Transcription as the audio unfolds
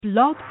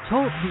Blog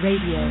Talk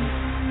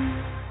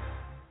Radio.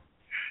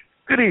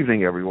 Good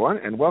evening, everyone,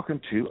 and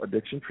welcome to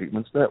Addiction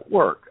Treatments That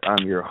Work.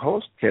 I'm your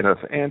host, Kenneth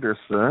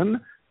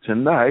Anderson.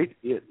 Tonight,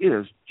 it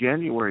is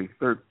January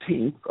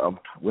 13th of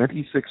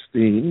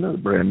 2016, a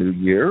brand new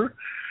year.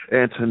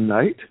 And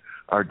tonight,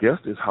 our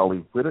guest is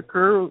Holly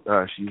Whitaker.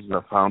 She's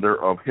the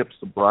founder of Hip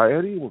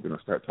Sobriety. We're going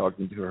to start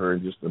talking to her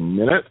in just a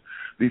minute.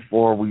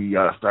 Before we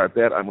start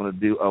that, I'm going to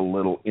do a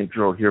little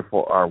intro here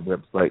for our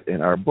website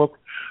and our book.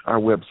 Our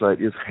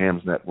website is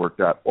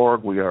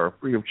hamsnetwork.org. We are a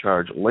free of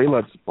charge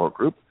lay-led support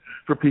group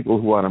for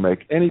people who want to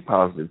make any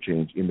positive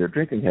change in their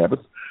drinking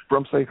habits,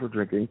 from safer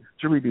drinking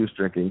to reduced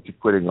drinking to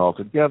quitting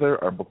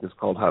altogether. Our book is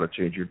called How to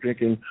Change Your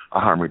Drinking, A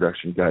Harm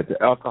Reduction Guide to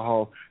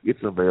Alcohol.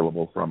 It's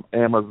available from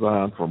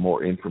Amazon. For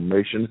more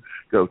information,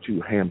 go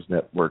to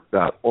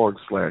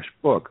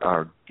hamsnetwork.org/book.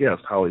 Our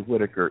guest, Holly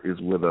Whitaker,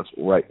 is with us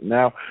right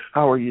now.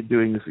 How are you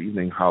doing this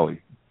evening, Holly?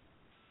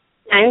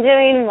 I'm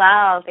doing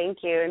well,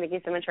 thank you, and thank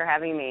you so much for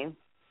having me.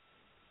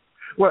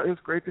 Well,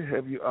 it's great to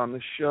have you on the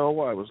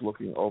show. I was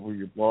looking over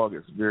your blog.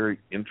 It's very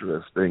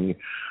interesting,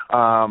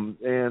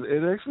 and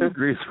it actually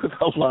agrees with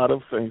a lot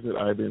of things that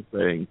I've been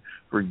saying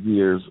for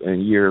years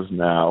and years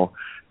now,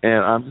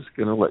 and I'm just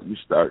going to let you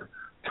start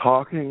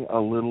talking a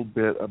little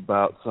bit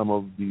about some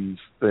of these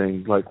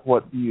things. Like,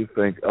 what do you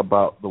think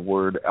about the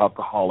word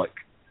alcoholic?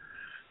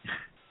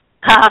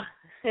 I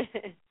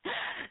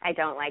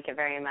don't like it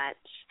very much.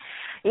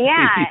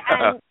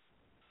 Yeah.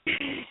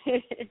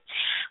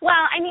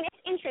 Well, I mean, it's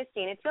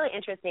interesting. It's really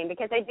interesting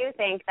because I do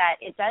think that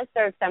it does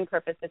serve some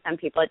purpose to some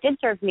people. It did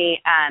serve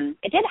me.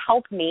 It did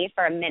help me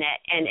for a minute,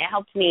 and it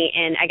helped me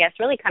in, I guess,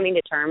 really coming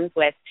to terms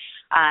with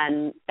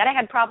that I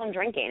had problem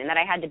drinking and that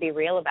I had to be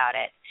real about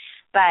it.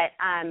 But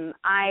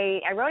I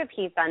wrote a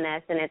piece on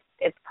this, and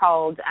it's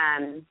called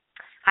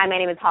 "Hi, my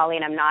name is Holly,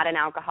 and I'm not an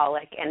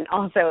alcoholic." And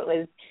also, it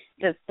was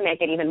just to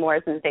make it even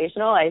more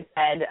sensational. I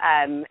said,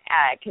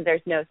 because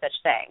there's no such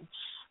thing.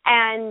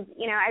 And,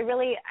 you know, I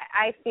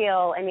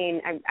feel,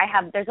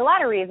 there's a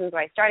lot of reasons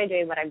why I started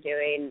doing what I'm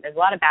doing. There's a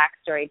lot of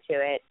backstory to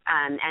it.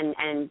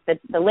 And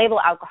the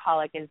label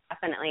alcoholic is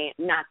definitely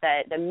not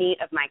the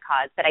meat of my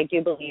cause, but I do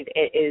believe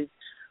it is,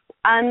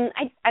 I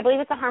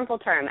believe it's a harmful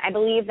term. I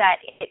believe that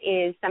it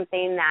is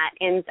something that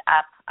ends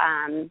up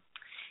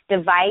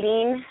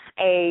dividing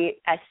a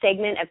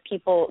segment of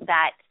people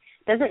that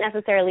doesn't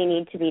necessarily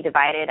need to be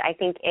divided. I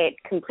think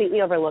it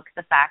completely overlooks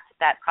the fact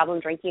that problem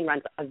drinking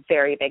runs a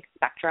very big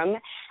spectrum,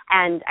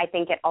 and I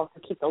think it also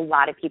keeps a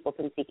lot of people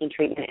from seeking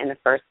treatment in the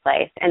first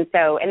place. And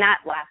so in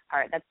that last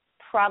part, that's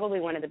probably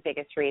one of the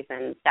biggest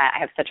reasons that I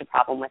have such a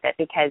problem with it,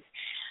 because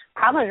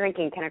problem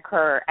drinking can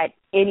occur at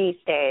any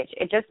stage.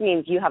 It just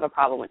means you have a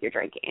problem with your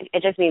drinking.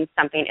 It just means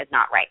something is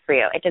not right for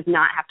you. It does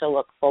not have to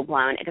look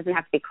full-blown. It doesn't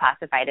have to be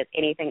classified as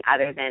anything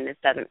other than this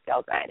doesn't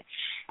feel good.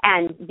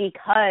 And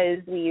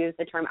because we use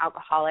the term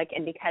alcoholic,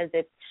 and because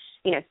it's,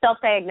 you know,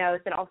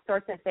 self-diagnosed and all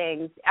sorts of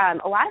things,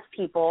 a lot of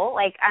people,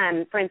 like,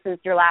 for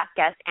instance, your last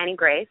guest, Annie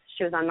Grace,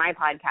 she was on my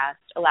podcast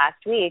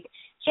last week.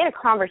 She had a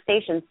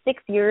conversation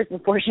 6 years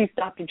before she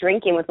stopped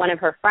drinking with one of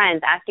her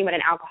friends, asking what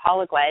an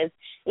alcoholic was,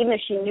 even though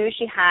she knew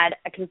she had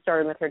a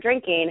concern with her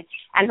drinking.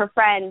 And her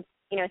friend,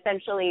 you know,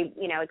 essentially,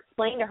 you know,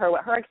 explained to her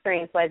what her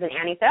experience was, and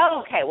Annie said, oh,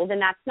 okay, well, then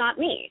that's not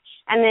me.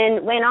 And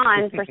then went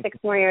on for 6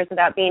 more years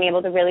without being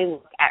able to really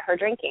look at her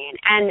drinking.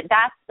 And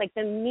that's like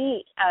the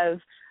meat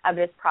of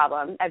this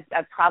problem,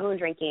 of problem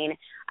drinking,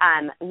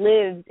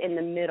 lives in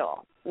the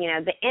middle. You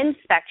know, the end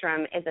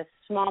spectrum is a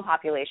small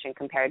population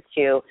compared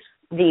to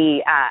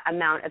the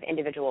amount of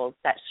individuals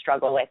that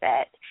struggle with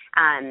it.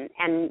 And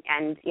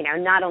you know,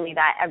 not only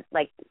that,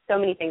 like, so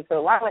many things go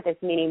along with this,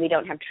 meaning we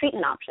don't have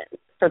treatment options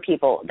for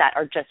people that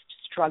are just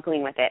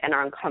struggling with it and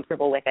are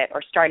uncomfortable with it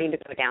or starting to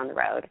go down the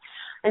road.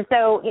 And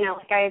so, you know,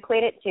 like, I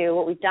equate it to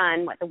what we've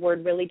done, what the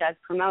word really does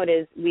promote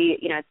is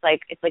it's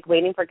like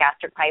waiting for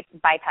gastric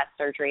bypass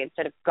surgery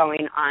instead of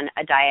going on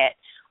a diet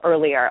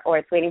earlier, or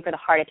it's waiting for the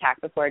heart attack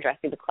before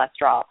addressing the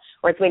cholesterol,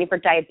 or it's waiting for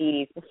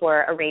diabetes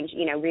before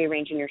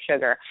rearranging your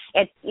sugar.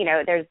 It's, you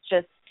know, there's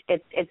just,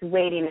 it's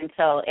waiting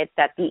until it's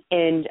at the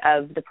end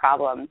of the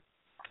problem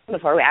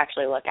before we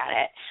actually look at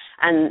it.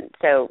 And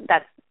so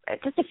that's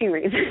just a few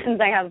reasons.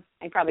 I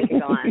probably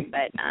could go on,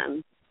 but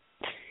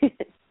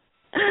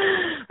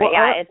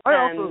well,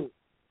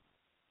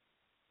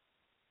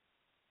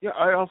 yeah,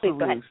 I also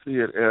really see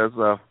it as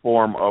a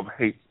form of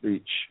hate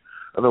speech.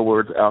 In other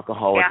words,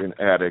 alcoholic and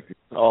addict.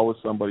 It's always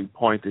somebody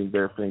pointing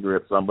their finger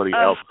at somebody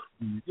else.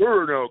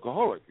 You're an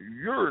alcoholic.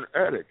 You're an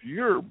addict.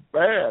 You're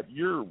bad.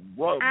 You're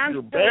rough. You're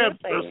a bad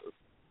person.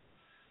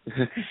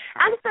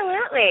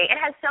 Absolutely. It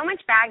has so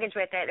much baggage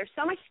with it. There's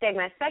so much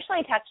stigma,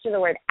 especially attached to the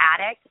word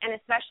addict, and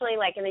especially,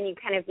 like, and then you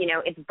kind of, you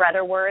know, it's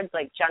brother words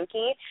like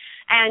junkie.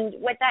 And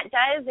what that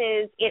does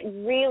is it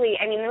really,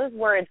 I mean, those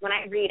words, when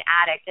I read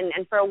addict, and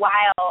for a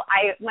while,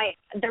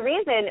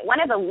 one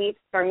of the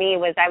leaps for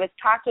me was I was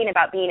talking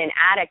about being an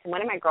addict, and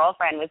one of my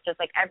girlfriend was just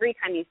like, every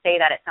time you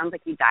say that, it sounds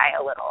like you die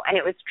a little. And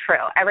it was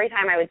true. Every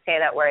time I would say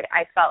that word,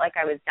 I felt like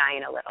I was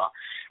dying a little.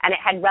 And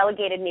it had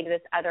relegated me to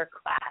this other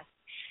class.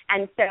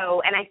 And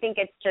I think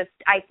it's just,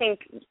 I think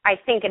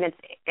and it's,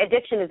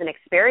 addiction is an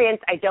experience.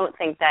 I don't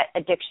think that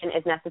addiction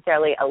is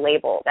necessarily a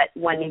label that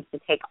one needs to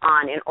take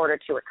on in order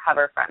to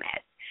recover from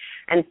it.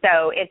 And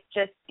so it's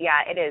just,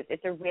 it is.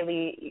 It's a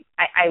really,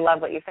 I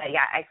love what you said.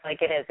 Yeah, I feel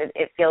like it is.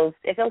 It feels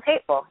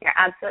hateful. You're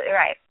absolutely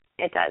right.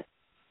 It does.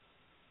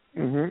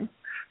 Mm-hmm.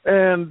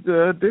 And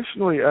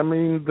additionally, I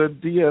mean, the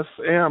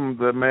DSM,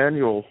 the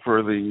manual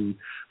for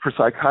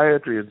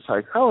psychiatry and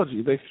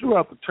psychology, they threw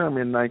out the term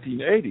in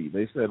 1980.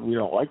 They said, we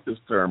don't like this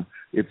term.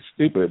 It's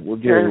stupid. We're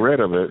getting rid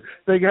of it.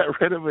 They got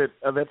rid of it.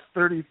 That's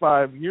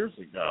 35 years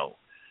ago.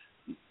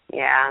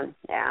 Yeah.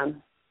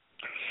 And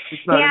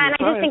I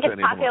just think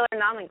it's popular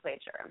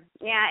nomenclature.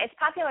 Yeah, it's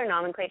popular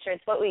nomenclature.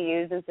 It's what we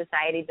use in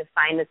society to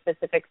find a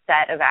specific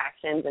set of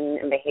actions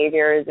and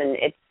behaviors, and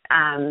it's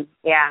and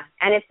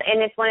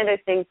it's one of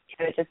those things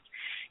too. It just,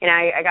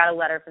 I got a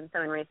letter from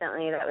someone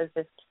recently that was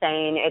just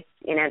saying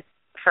it's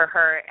for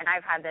her, and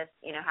I've had this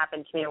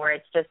happen to me where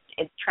it's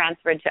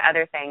transferred to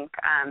other things.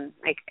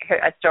 Like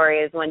a story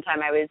is one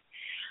time I was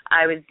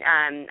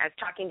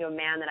talking to a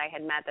man that I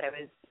had met that I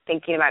was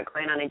thinking about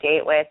going on a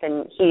date with,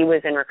 and he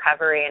was in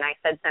recovery, and I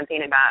said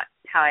something about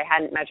how I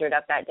hadn't measured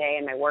up that day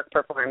in my work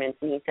performance,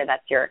 and he said,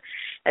 that's your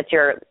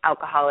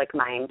alcoholic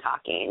mind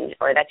talking,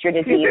 or that's your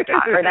disease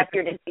talk, or that's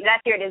your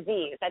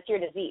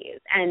disease,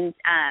 and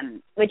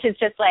which is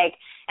just like,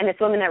 and this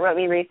woman that wrote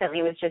me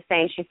recently was just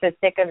saying she's so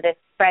sick of this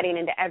spreading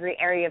into every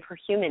area of her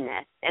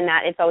humanness, and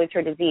that it's always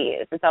her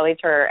disease, it's always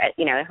her,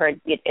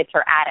 it's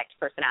her addict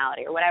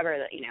personality, or whatever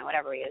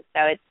he is.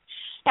 So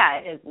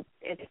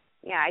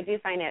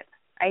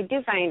I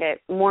do find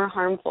it more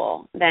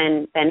harmful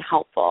than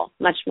helpful,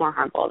 much more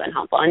harmful than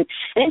helpful. And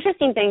an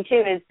interesting thing,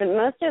 too, is that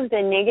most of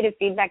the negative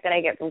feedback that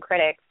I get from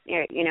critics,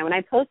 when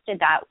I posted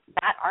that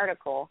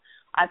article,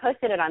 I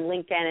posted it on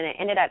LinkedIn, and it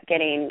ended up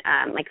getting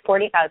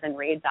 40,000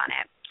 reads on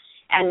it.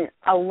 And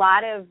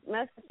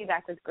most of the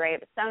feedback was great,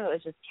 but some of it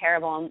was just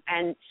terrible.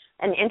 And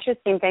an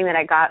interesting thing that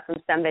I got from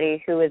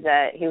somebody who was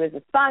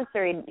a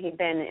sponsor, he'd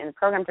been in the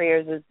program for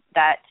years, was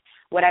that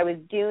what I was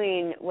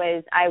doing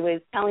was I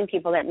was telling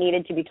people that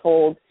needed to be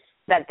told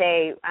that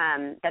they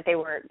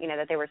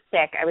were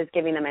sick. I was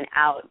giving them an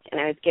out,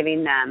 and I was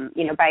giving them,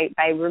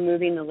 by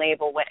removing the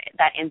label, what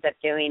that ends up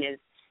doing is,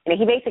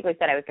 he basically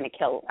said I was going to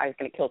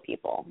kill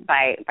people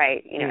by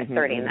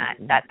asserting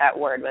that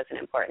word wasn't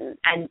important.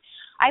 And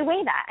I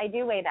weigh that. I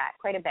do weigh that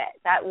quite a bit.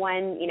 That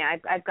one,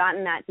 I've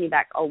gotten that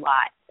feedback a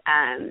lot,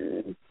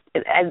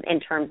 in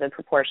terms of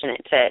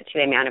proportionate to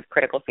the amount of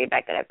critical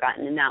feedback that I've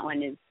gotten, and that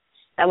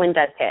one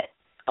does hit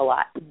a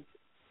lot.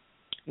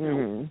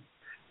 Mm-hmm.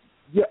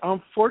 Yeah,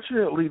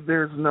 unfortunately,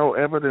 there's no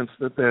evidence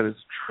that is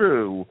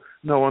true.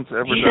 No one's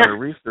ever done a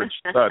research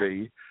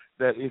study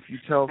that if you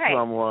tell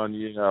someone,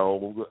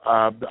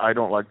 I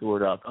don't like the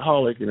word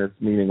alcoholic and it's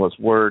a meaningless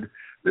word,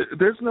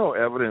 there's no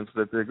evidence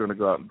that they're going to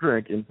go out and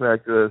drink. In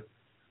fact, the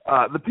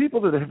people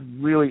that have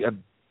really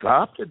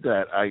adopted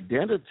that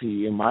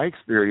identity, in my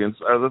experience,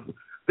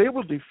 they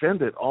will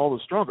defend it all the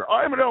stronger.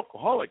 I'm an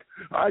alcoholic.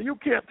 You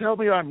can't tell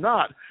me I'm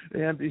not.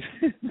 And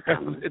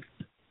it's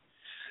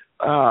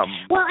well,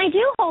 I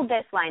do hold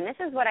this line. This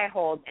is what I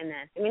hold in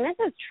this. I mean, this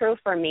is true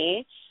for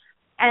me.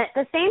 And at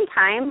the same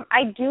time,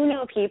 I do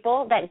know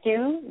people that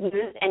do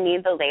use and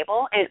need the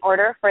label in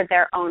order for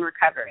their own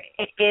recovery.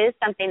 It is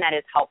something that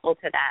is helpful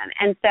to them.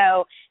 And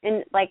so,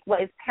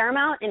 what is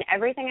paramount in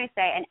everything I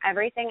say and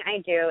everything I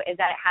do is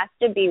that it has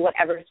to be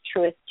whatever is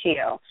truest to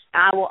you.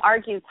 Now, I will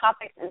argue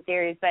topics and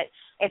theories, but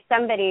if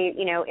somebody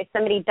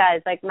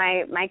does, like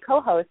my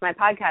co-host, my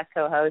podcast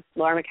co-host,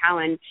 Laura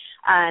McCowan,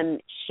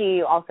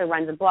 she also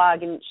runs a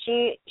blog, and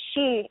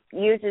she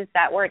uses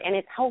that word, and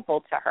it's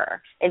helpful to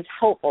her. It's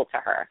helpful to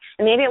her.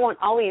 And maybe it won't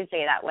always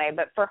be that way,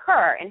 but for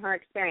her, in her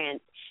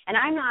experience, and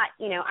I'm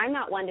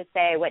not one to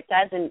say what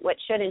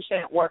should and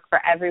shouldn't work for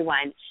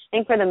everyone. I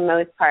think for the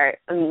most part,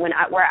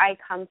 where I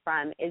come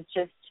from is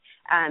just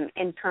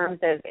in terms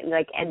of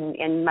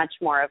in much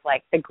more of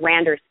the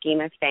grander scheme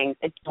of things,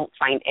 I don't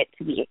find it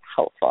to be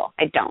helpful.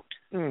 I don't.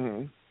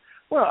 Mm-hmm.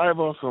 Well, I've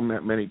also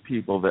met many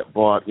people that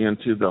bought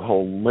into the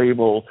whole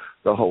label,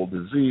 the whole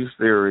disease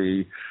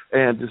theory,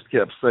 and just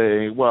kept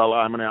saying, well,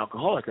 I'm an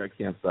alcoholic. I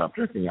can't stop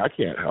drinking. I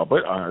can't help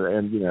it.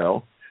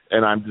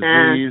 And I'm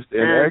diseased.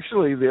 And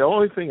actually, the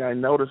only thing I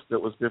noticed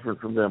that was different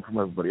from them from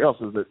everybody else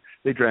is that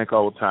they drank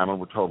all the time and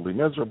were totally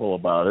miserable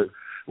about it.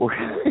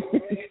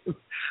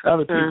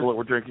 Other people that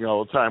were drinking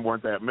all the time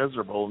weren't that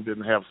miserable and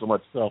didn't have so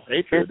much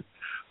self-hatred.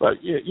 But,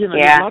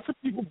 lots of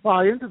people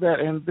buy into that,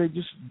 and they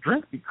just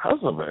drink because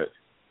of it.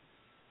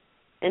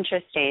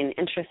 Interesting.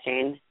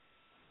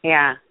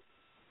 Yeah.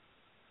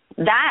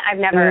 That I've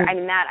never. I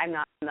mean, that I'm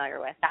not familiar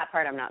with. That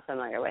part I'm not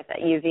familiar with.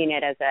 Using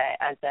it as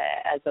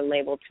a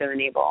label to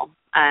enable.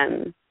 I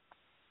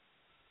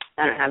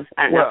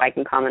don't know if I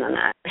can comment on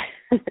that.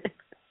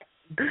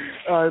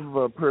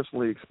 I've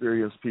personally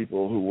experienced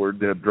people who were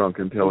dead drunk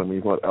and telling me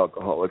what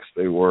alcoholics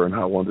they were and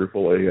how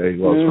wonderful AA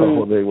was.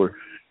 How they were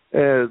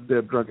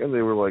dead drunk, and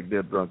they were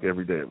dead drunk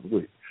every day of the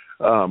week.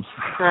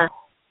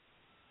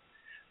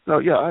 So,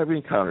 yeah, I've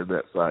encountered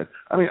that side.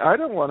 I mean, I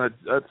don't want to,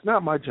 it's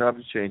not my job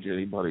to change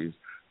anybody's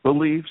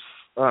beliefs.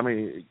 I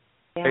mean,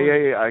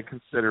 AA I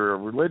consider a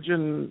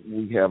religion.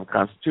 We have a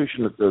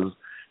constitution that says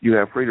you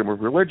have freedom of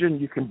religion.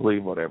 You can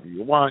believe whatever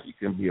you want. You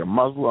can be a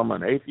Muslim,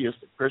 an atheist,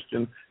 a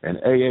Christian, an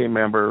AA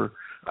member,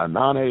 a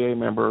non-AA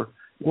member,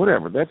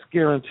 whatever. That's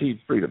guaranteed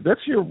freedom.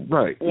 That's your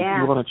right. Yeah.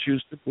 If you want to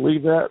choose to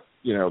believe that,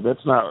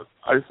 it's not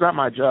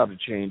my job to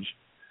change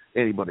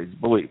anybody's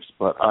beliefs.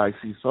 But I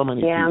see so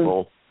many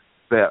people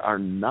that are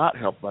not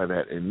helped by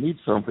that and need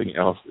something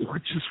else,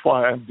 which is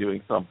why I'm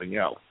doing something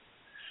else.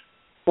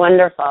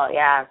 Wonderful.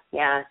 Yeah.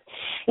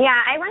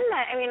 I run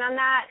that. I mean, on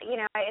that,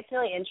 it's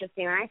really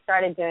interesting. When I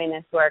started doing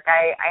this work,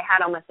 I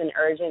had almost an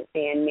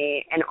urgency in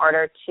me in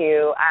order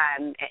to,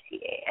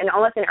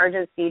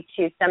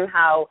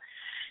 somehow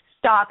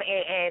stop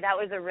AA. That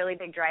was a really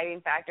big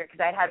driving factor because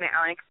I'd had my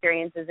own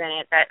experiences in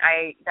it that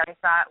I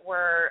thought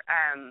were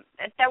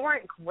that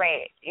weren't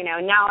great.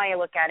 Now I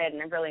look at it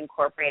and I've really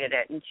incorporated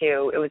it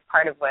into. It was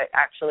part of what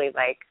actually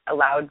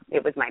allowed.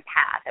 It was my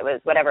path. It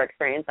was whatever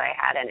experience I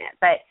had in it.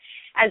 But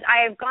as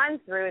I've gone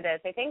through this,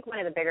 I think one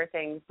of the bigger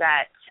things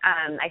that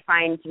I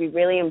find to be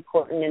really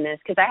important in this,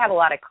 because I have a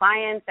lot of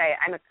clients.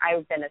 I've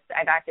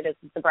acted as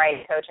a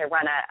sobriety coach.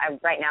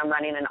 Right now I'm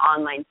running an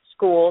online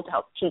school to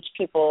help teach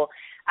people,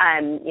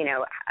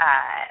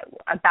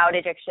 about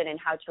addiction and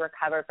how to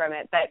recover from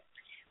it. But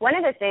one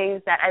of the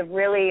things that I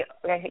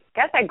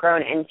guess I've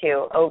grown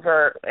into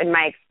over in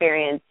my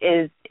experience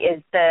is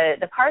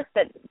the parts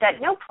that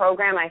no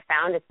program I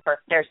found is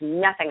perfect. There's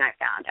nothing I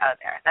found out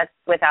there that's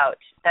 100%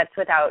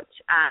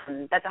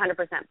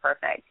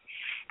 perfect.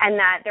 And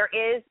that there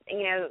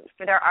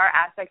are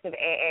aspects of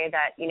AA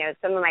that,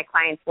 some of my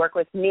clients work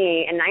with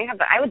me, and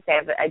I would say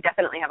I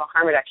definitely have a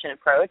harm reduction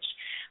approach.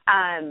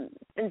 And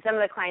some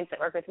of the clients that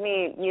work with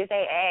me use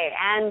AA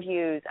and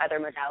use other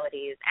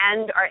modalities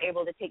and are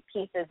able to take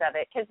pieces of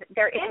it, because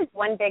there is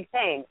one big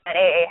thing that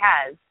AA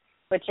has,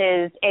 which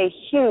is a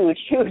huge,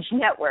 huge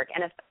network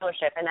and a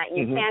fellowship, and that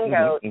you can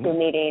go to a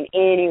meeting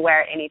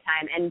anywhere,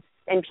 anytime, and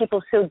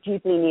people so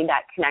deeply need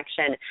that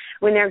connection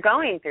when they're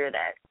going through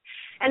this.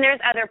 And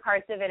there's other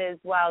parts of it as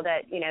well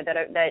that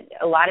that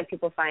a lot of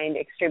people find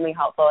extremely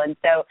helpful. And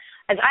so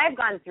as I've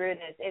gone through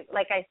this,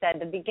 like I said, at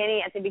the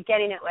beginning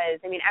it was,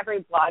 every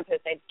blog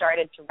post I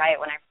started to write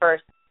when I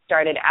first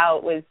started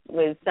out was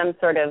some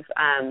sort of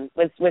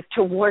was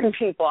to warn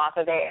people off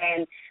of AA.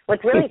 And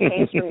what's really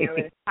changed for me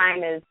over this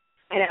time is,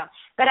 I know,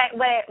 but I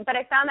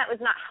found that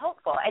was not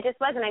helpful. I just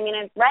wasn't.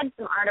 I've read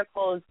some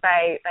articles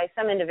by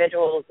some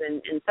individuals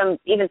and some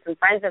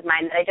friends of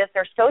mine that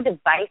they're so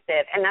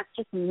divisive, and that's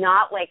just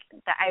not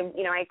that. I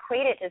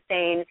equate it to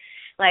saying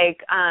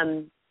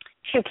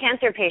two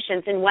cancer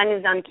patients, and one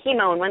is on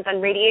chemo and one's on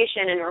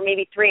radiation, or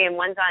maybe three, and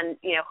one's on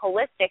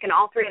holistic, and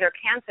all three of their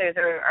cancers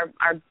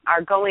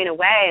are going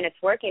away and it's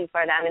working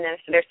for them, and then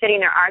so they're sitting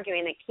there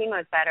arguing that chemo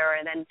is better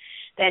than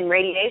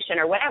radiation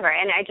or whatever,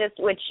 and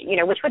which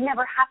would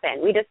never happen.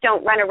 We just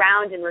don't run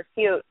around and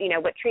refute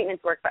what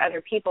treatments work for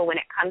other people when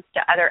it comes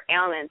to other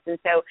ailments. And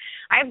so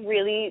I've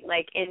really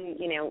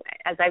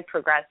as I've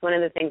progressed, one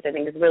of the things I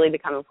think has really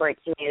become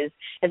important to me is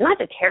not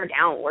to tear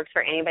down what works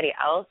for anybody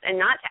else, and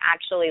not to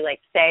actually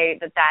say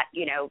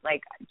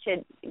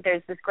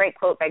there's this great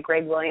quote by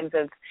Greg Williams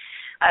of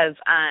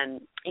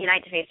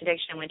Unite to Face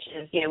Addiction, which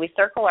is, we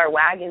circle our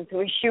wagons and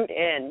we shoot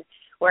in.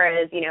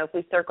 Whereas, if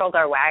we circled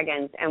our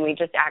wagons and we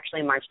just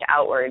actually marched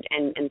outward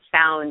and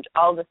found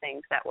all the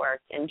things that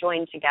worked and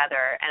joined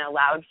together and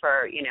allowed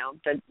for,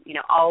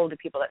 all of the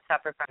people that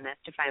suffer from this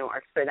to find what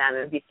works for them, it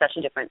would be such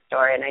a different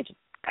story. And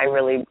I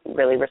really,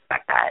 really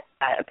respect that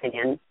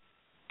opinion.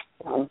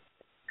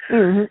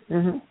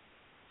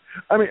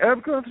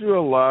 I've gone through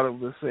a lot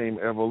of the same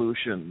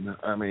evolution.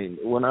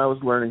 When I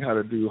was learning how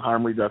to do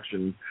harm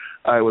reduction,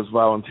 I was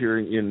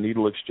volunteering in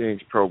needle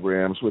exchange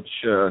programs, which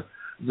was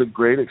a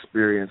great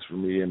experience for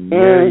me in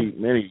many,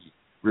 many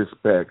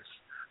respects.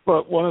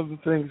 But one of the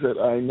things that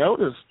I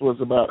noticed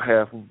was about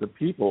half of the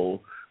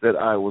people that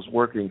I was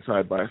working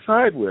side by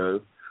side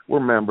with were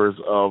members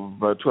of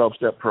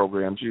 12-step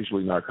programs,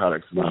 usually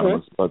Narcotics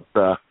Anonymous, but,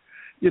 NA,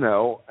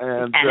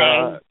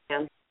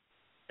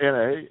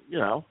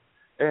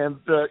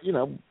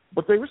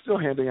 but they were still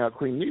handing out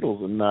clean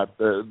needles, and not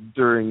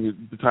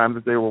during the time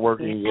that they were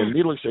working in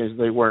needle exchange,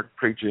 they weren't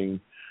preaching,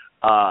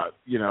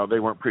 they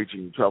weren't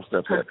preaching 12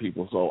 steps at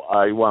people. So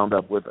I wound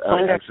up with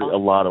actually a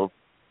lot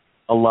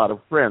of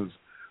friends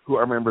who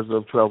are members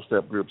of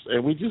 12-step groups,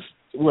 and we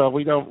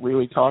don't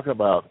really talk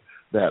about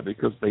that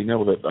because they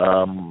know that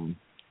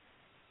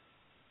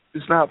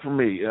it's not for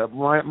me.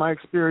 My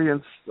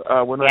experience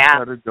when I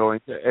started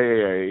going to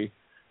AA,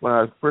 when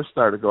I first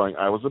started going,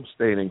 I was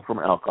abstaining from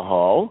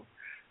alcohol,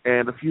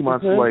 and a few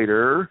months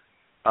later,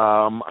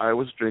 I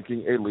was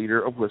drinking a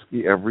liter of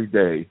whiskey every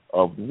day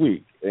of the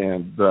week.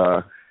 And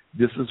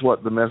this is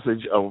what the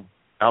message of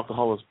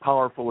alcohol is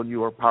powerful and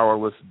you are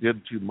powerless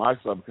did to my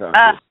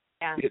subconscious.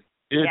 It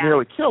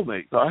nearly killed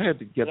me. So I had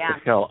to get the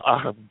hell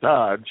out of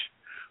Dodge.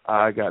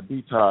 I got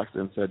detoxed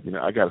and said,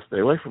 I got to stay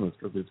away from this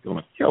because it's going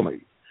to kill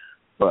me.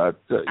 But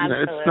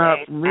it's not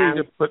for me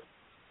to put.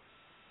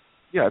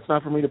 Yeah, it's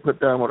not for me to put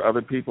down what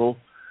other people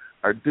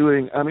are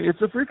doing. I mean,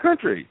 it's a free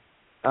country.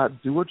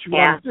 Do what you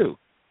want to do.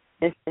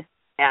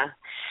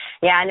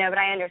 Yeah, no, but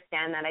I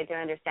understand that. I do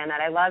understand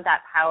that. I love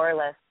that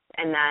powerless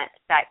and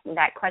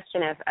that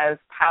question of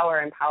power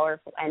and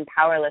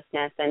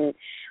powerlessness. And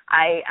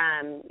I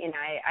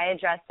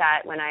address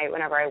that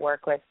whenever I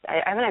work with.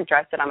 I haven't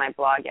addressed it on my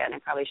blog yet, and I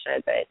probably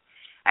should, but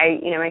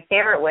my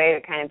favorite way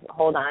to kind of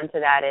hold on to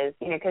that is,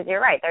 because you're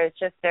right.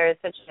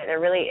 There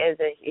really is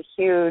a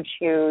huge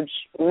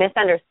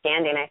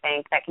misunderstanding, I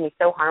think, that can be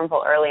so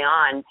harmful early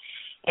on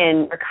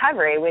in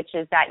recovery, which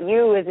is that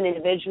you as an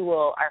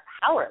individual are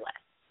powerless.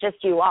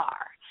 Just you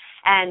are.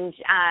 And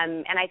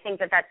I think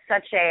that's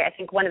I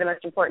think one of the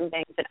most important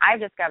things that I've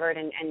discovered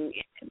and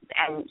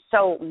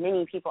so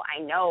many people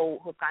I know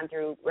who've gone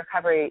through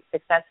recovery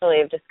successfully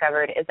have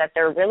discovered is that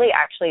they're really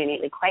actually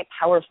innately quite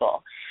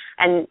powerful.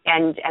 And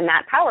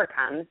that power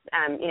comes,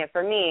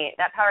 for me,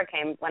 that power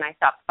came when I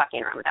stopped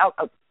fucking around with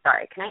alcohol.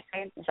 Sorry, can I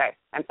say?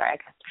 I'm sorry.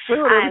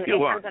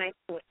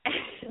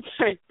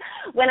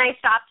 When I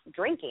stopped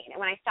drinking and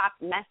when I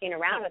stopped messing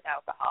around with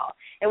alcohol,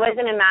 it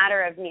wasn't a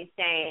matter of me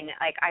saying,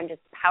 like, I'm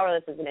just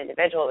powerless as an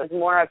individual. It was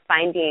more of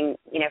finding,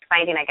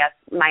 I guess,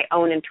 my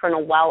own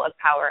internal well of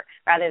power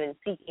rather than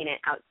seeking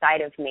it outside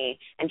of me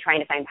and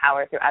trying to find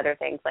power through other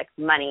things like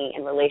money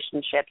and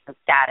relationships and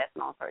status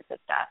and all sorts of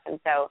stuff. And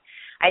so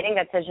I think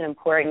that's such an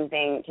important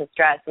thing to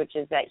stress, which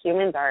is that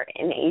humans are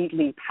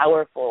innately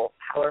powerful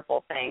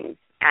things.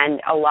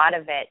 And a lot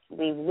of it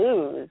we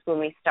lose when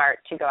we start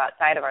to go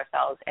outside of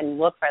ourselves and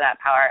look for that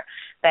power.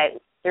 But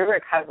through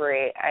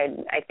recovery,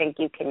 I think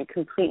you can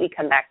completely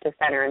come back to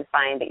center and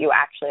find that you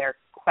actually are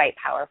quite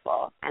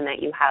powerful and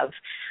that you have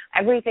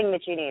everything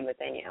that you need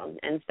within you.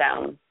 And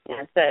so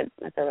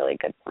that's a really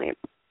good point.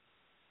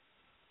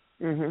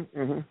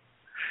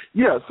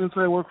 Yeah, since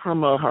I work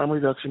from a harm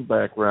reduction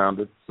background,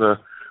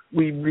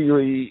 we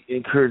really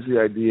encourage the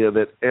idea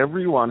that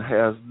everyone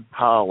has the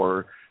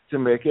power to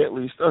make at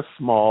least a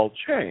small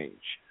change.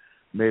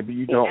 Maybe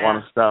you don't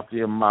want to stop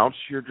the amounts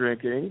you're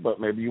drinking, but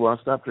maybe you want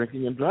to stop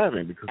drinking and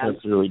driving because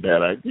that's a really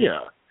bad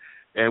idea.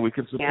 And we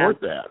can support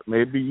that.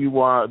 Maybe you've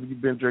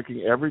been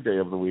drinking every day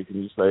of the week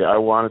and you say, I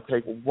want to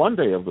take one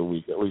day of the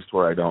week at least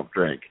where I don't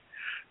drink.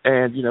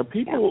 And,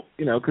 people,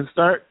 can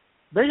start,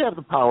 they have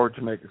the power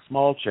to make a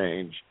small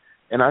change.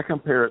 And I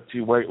compare it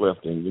to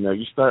weightlifting.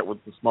 You start with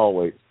the small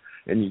weights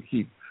and you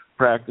keep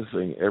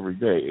practicing every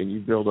day, and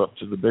you build up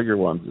to the bigger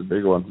ones. And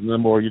the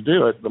more you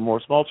do it, the more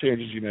small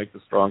changes you make,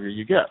 the stronger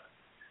you get.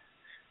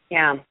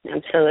 Yeah,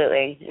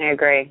 absolutely. I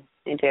agree.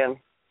 I do.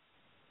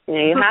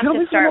 You have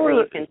to start where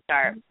you can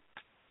start.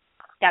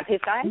 Yeah, please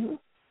go ahead.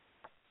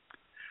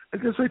 I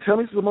was going to say, tell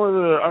me some more of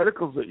the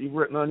articles that you've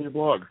written on your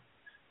blog.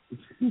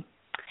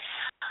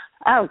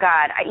 Oh,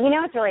 God.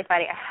 It's really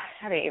funny.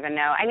 I don't even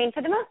know. I mean,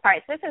 for the most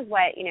part, this is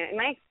what, in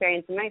my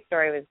experience, my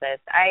story was this.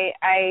 I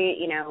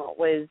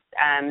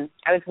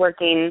was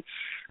working.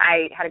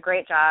 I had a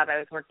great job. I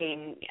was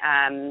working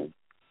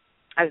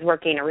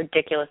a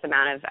ridiculous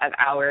amount of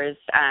hours.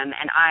 And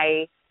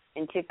I,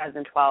 in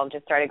 2012,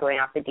 just started going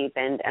off the deep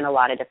end in a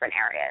lot of different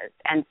areas.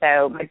 And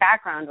so my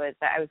background was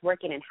that I was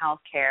working in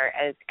healthcare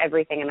as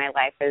everything in my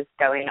life was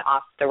going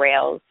off the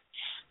rails.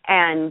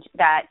 And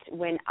that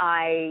when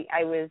I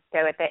was so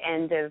at the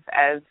end of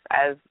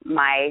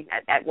my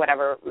at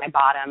whatever my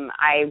bottom,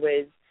 I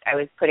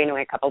was putting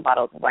away a couple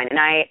bottles of wine a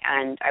night,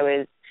 and I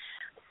was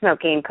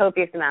smoking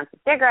copious amounts of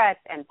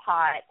cigarettes and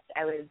pot.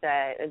 I was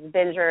a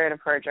binger and a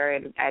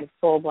purger. I had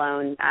full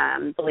blown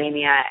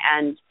bulimia,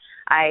 and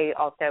I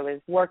also was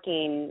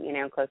working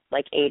close to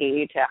like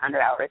 80 to 100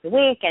 hours a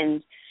week.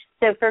 And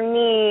so for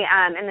me,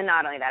 and then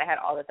not only that, I had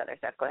all this other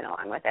stuff going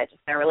along with it.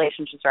 Just my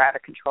relationships were out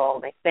of control.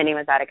 My spending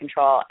was out of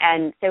control.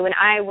 And so when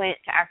I went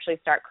to actually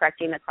start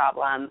correcting the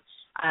problem,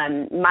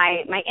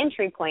 my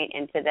entry point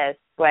into this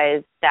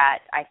was that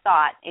I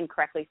thought,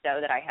 incorrectly so,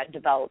 that I had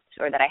developed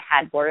or that I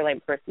had borderline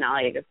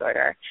personality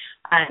disorder.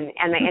 And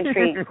my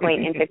entry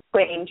point into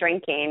quitting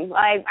drinking,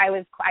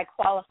 I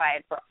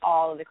qualified for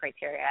all of the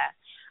criteria.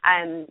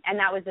 And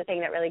that was the thing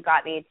that really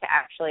got me to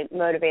actually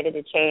motivated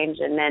to change.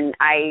 And then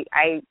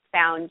I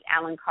found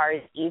Alan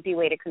Carr's Easy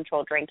Way to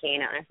Control Drinking.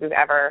 I don't know if you've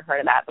ever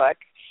heard of that book.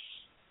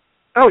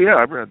 Oh, yeah,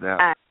 I've read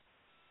that.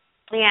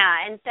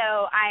 And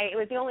so it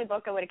was the only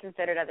book I would have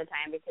considered at the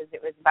time because it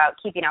was about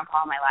keeping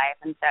alcohol in my life.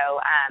 And so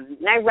and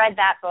I read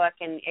that book,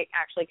 and it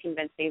actually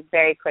convinced me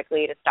very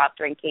quickly to stop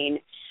drinking.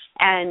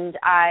 And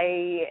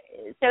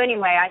so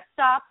anyway, I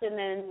stopped, and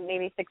then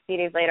maybe 60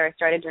 days later, I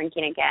started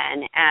drinking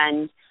again.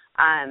 And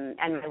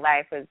my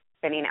life was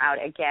spinning out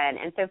again.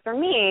 And so for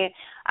me,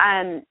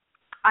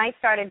 I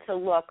started to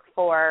look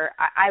for,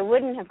 I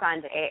wouldn't have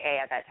gone to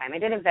AA at that time. I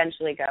did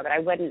eventually go, but I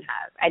wouldn't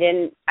have. I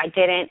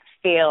didn't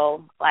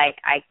feel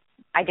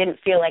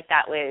like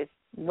that was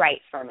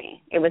right for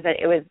me. It was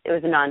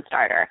a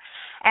non-starter.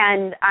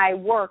 And I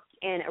worked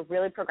in a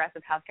really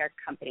progressive healthcare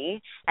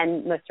company,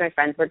 and most of my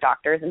friends were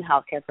doctors and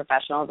healthcare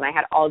professionals, and I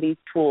had all these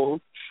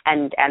tools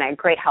and I had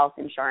great health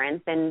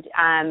insurance, and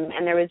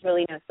there was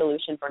really no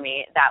solution for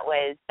me that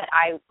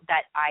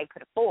I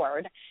could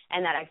afford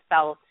and that I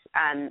felt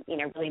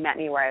really met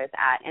me where I was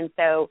at. And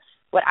so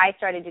what I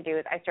started to do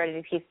is I started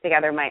to piece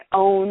together my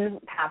own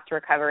path to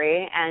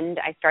recovery, and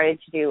I started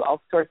to do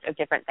all sorts of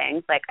different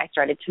things. Like I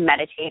started to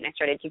meditate, and I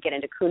started to get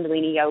into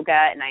Kundalini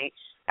yoga, and I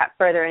got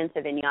further into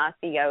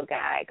Vinyasa yoga.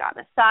 I got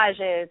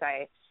massages.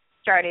 I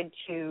started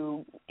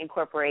to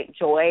incorporate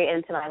joy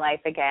into my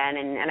life again,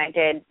 and I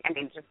did,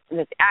 just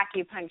this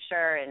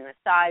acupuncture and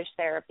massage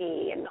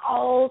therapy and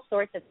all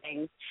sorts of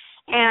things.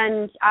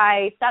 And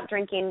I stopped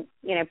drinking,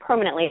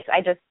 permanently. So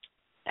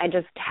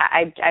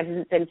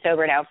I've been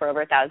sober now for over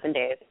 1,000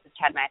 days. I just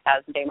had my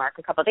 1,000-day mark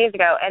a couple of days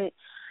ago. And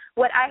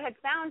what I had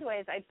found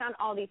was I'd found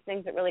all these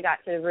things that really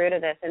got to the root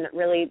of this and that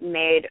really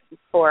made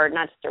for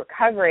not just a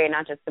recovery and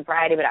not just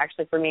sobriety, but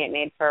actually for me it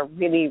made for a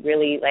really,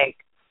 really,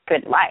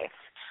 good life.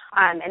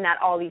 And that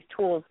all these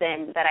tools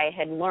then that I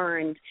had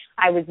learned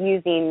I was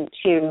using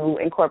to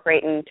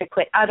incorporate and to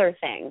quit other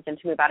things and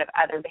to move out of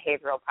other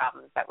behavioral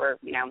problems that were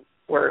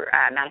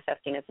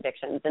manifesting as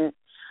addictions.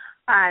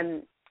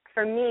 And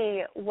for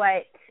me,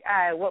 what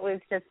was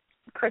just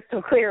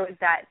crystal clear was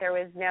that there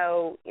was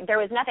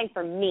nothing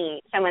for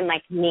me, someone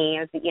like me.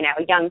 I was,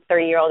 a young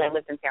 30-year-old. I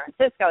lived in San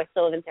Francisco. I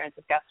still live in San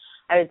Francisco.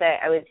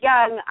 I was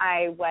young.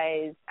 I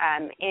was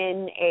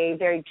in a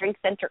very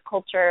drink-centric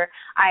culture.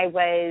 I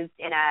was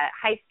in a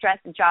high-stress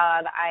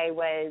job. I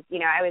was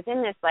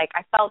in this,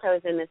 I felt I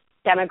was in this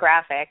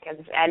demographic,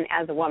 and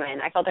as a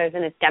woman, I felt I was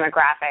in this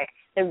demographic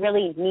that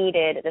really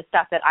needed the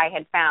stuff that I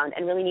had found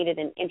and really needed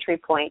an entry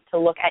point to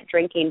look at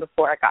drinking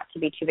before it got to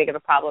be too big of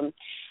a problem.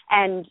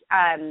 And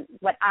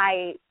what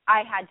I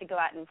had to go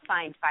out and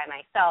find by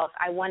myself,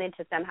 I wanted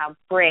to somehow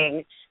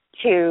bring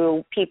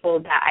to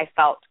people that I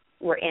felt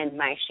were in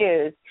my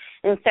shoes.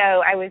 And so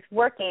I was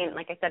working,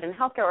 like I said, in a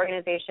healthcare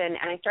organization,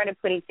 and I started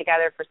putting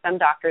together for some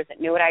doctors that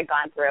knew what I'd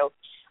gone through,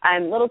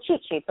 little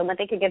cheat sheets on what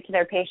they could give to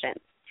their patients.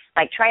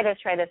 Try this,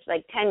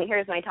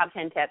 here's my top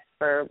 10 tips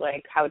for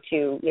how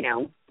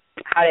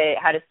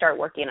to start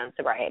working on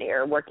sobriety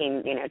or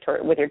working,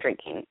 with your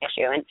drinking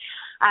issue.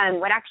 And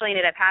what actually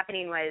ended up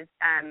happening was,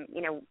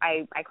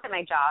 I quit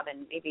my job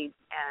and maybe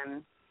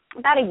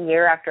about a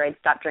year after I'd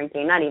stopped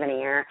drinking, not even a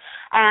year.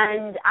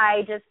 And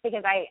I just,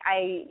 because I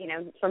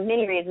for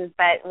many reasons,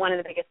 but one of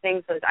the biggest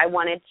things was I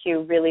wanted to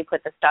really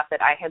put the stuff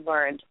that I had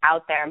learned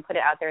out there and put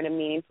it out there in a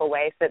meaningful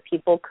way so that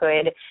people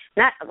could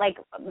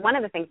one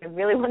of the things I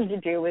really wanted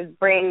to do was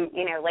bring,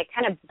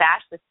 kind of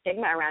bash the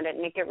stigma around it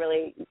and make it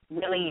really,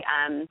 really,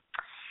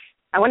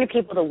 I wanted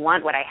people to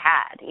want what I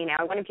had.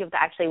 I wanted people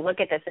to actually look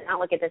at this and not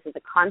look at this as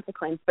a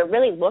consequence, but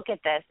really look at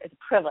this as a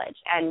privilege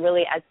and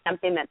really as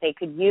something that they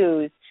could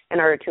use in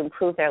order to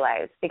improve their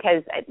lives.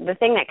 Because the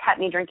thing that kept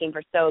me drinking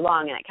for so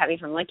long and that kept me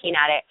from looking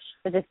at it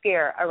was a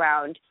fear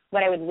around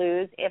what I would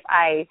lose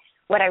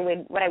what I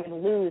would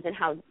lose and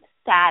how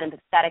sad and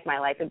pathetic my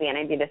life would be, and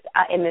I'd be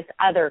in this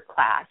other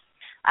class.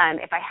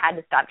 If I had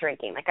to stop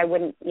drinking, I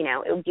wouldn't,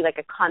 it would be like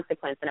a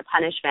consequence and a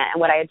punishment.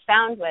 And what I had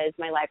found was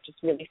my life just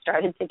really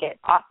started to get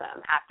awesome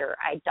after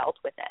I dealt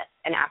with it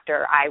and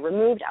after I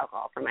removed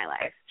alcohol from my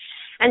life.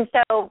 And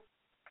so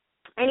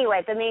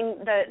anyway,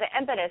 the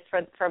impetus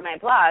for my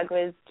blog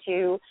was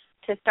to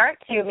start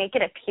to make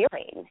it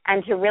appealing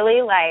and to really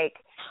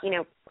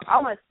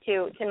almost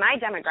to my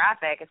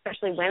demographic,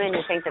 especially women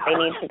who think that they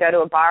need to go to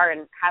a bar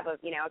and have a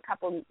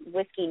couple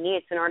whiskey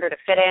neats in order to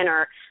fit in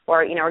or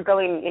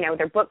going,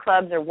 their book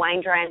clubs are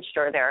wine drenched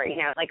or their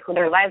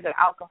lives are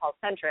alcohol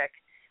centric.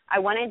 I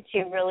wanted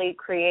to really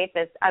create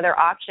this other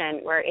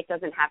option where it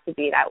doesn't have to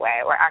be that way,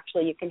 where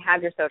actually you can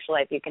have your social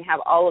life, you can have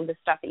all of the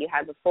stuff that you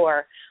had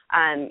before,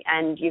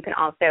 and you can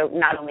also,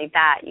 not only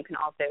that, you can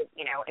also,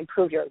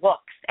 improve your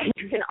looks, and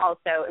you can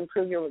also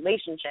improve your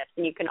relationships,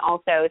 and you can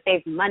also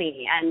save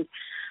money.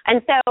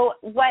 And so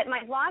what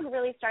my blog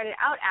really started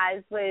out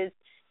as was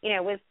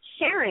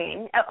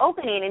sharing,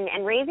 opening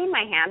and raising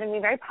my hand and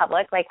being very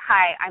public,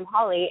 hi, I'm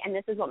Holly, and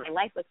this is what my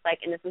life looks like,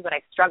 and this is what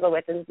I've struggled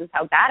with, and this is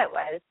how bad it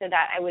was, so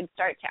that I would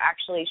start to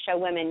actually show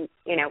women,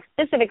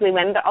 specifically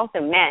women, but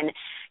also men,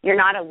 you're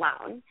not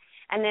alone.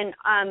 And then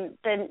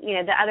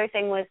the other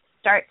thing was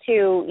start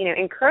to,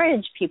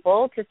 encourage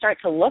people to start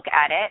to look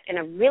at it in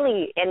a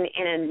really,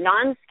 in a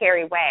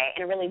non-scary way,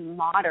 in a really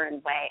modern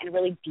way, in a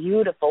really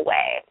beautiful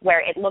way,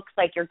 where it looks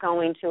like you're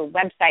going to a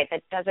website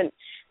that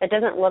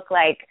doesn't look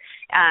like,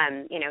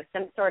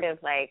 some sort of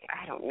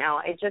I don't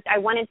know. I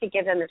wanted to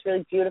give them this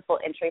really beautiful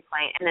entry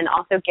point and then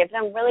also give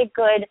them really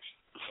good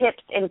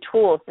tips and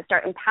tools to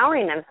start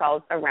empowering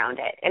themselves around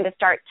it and to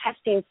start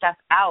testing stuff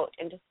out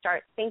and to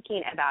start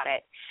thinking about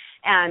it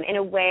in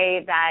a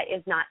way that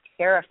is not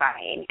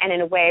terrifying and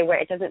in a way where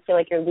it doesn't feel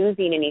like you're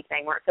losing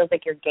anything, where it feels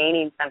like you're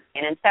gaining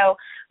something. And so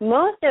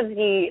most of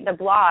the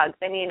blogs,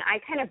 I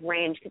kind of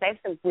range because I have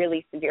some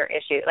really severe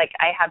issues.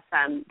 I have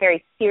some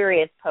very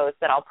serious posts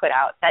that I'll put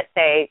out that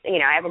say,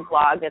 I have a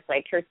blog that's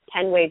here's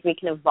 10 ways we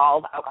can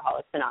evolve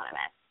Alcoholics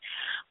Anonymous.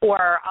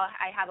 Or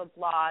I have a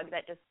blog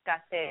that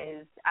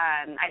discusses,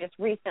 I just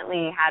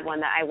recently had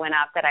one that I went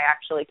up that I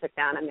actually took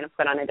down. I'm going to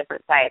put on a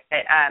different site.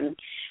 But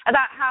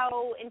about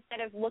how instead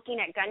of looking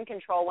at gun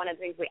control, one of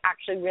the things we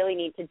actually really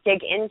need to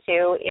dig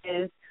into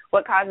is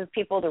what causes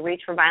people to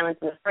reach for violence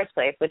in the first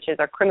place, which is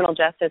our criminal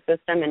justice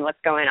system and what's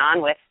going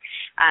on with,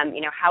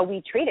 how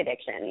we treat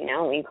addiction,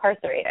 we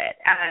incarcerate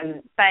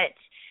it.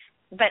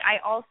 But I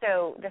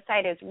also, the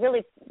site is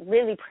really,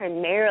 really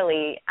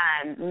primarily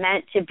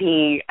meant to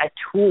be a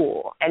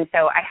tool. And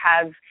so I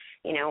have,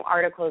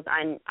 articles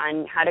on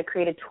how to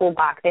create a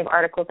toolbox. They have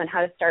articles on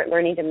how to start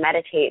learning to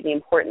meditate, the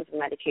importance of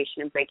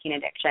meditation and breaking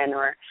addiction,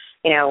 or,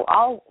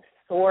 all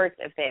sorts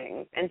of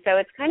things. And so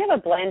it's kind of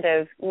a blend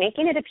of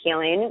making it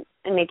appealing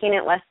and making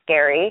it less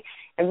scary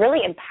and really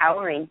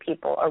empowering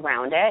people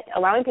around it,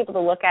 allowing people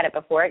to look at it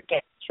before it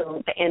gets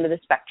to the end of the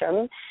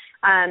spectrum,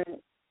 and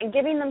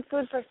giving them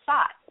food for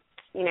thought.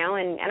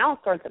 And all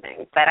sorts of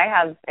things. But I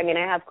have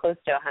close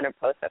to 100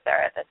 posts up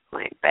there at this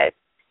point. But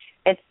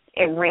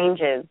it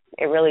ranges.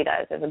 It really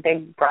does. There's a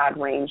big, broad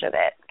range of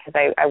it because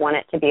I want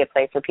it to be a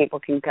place where people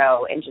can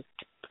go and just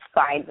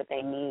find what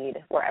they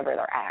need wherever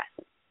they're at.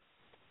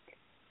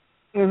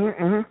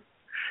 Mhm.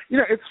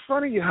 It's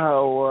funny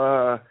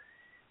how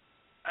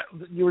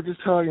you were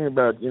just talking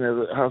about,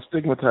 how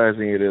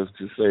stigmatizing it is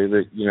to say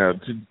that,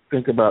 to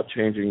think about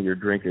changing your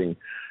drinking.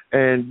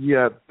 And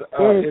yet,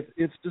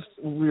 it's just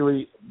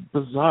really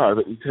bizarre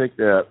that we take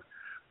that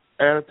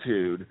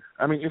attitude.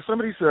 I mean, if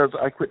somebody says,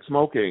 I quit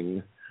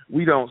smoking,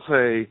 we don't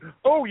say,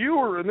 oh,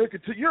 you're a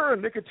nicotine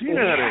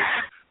addict.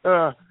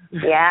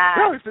 Yeah.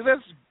 No, so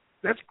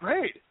that's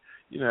great.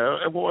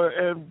 And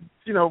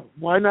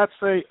why not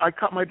say, I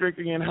cut my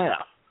drinking in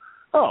half?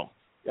 Oh,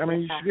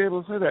 you should be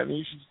able to say that,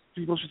 and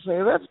people should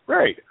say, that's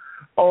great.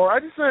 Or I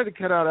decided to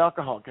cut out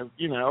alcohol because,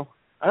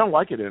 I don't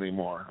like it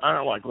anymore. I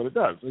don't like what it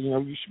does. So,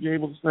 you should be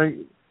able to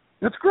say,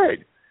 that's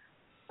great.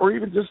 Or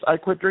even just, I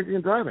quit drinking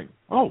and driving.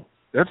 Oh,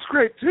 that's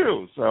great,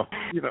 too. So,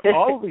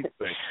 all of these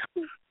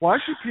things. Why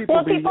should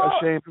people be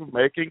ashamed of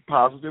making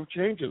positive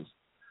changes?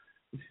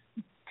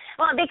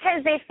 Well,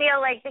 because they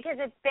feel like, because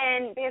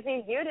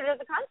they viewed it as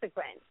a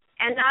consequence.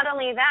 And not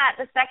only that,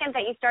 the second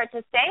that you start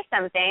to say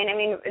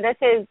something, this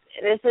is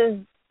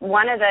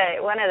one of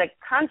the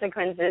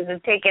consequences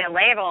of taking a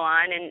label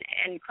on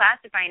and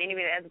classifying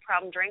anybody that has a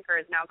problem drinker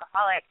as an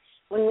alcoholic.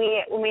 When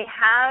we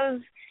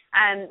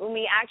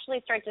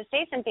actually start to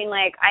say something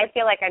like, I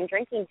feel like I'm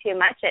drinking too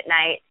much at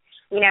night,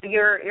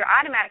 you're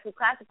automatically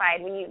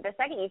classified the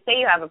second you say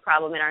you have a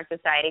problem in our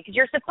society, because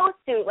you're supposed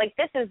to,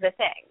 this is the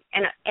thing.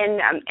 And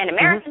in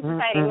American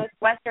society, most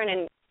Western,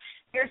 and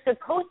you're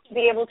supposed to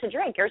be able to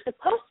drink. You're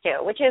supposed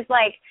to, which is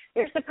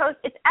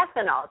it's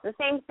ethanol. It's the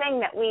same thing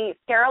that we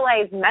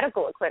sterilize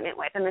medical equipment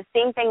with, and the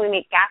same thing we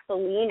make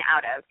gasoline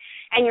out of.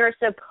 And you're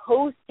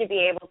supposed to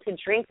be able to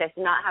drink this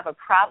and not have a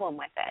problem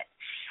with it.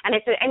 And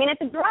it's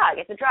a drug.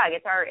 It's a drug.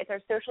 It's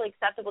our socially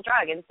acceptable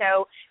drug. And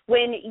so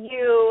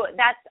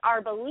that's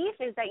our belief,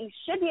 is that you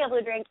should be able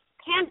to drink,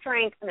 can't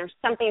drink, and there's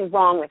something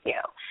wrong with you.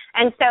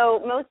 And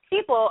so most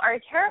people are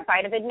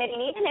terrified of admitting,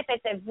 even if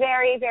it's a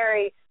very,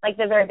 very,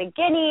 the very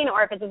beginning,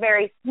 or if it's a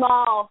very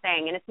small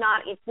thing, and it's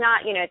not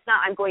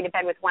I'm going to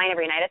bed with wine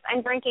every night. It's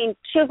I'm drinking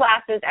 2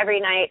 glasses every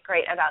night.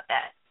 Great about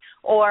this.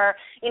 Or,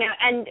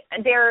 and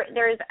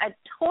there's a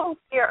total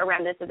fear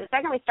around this. So the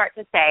second we start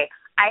to say,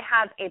 I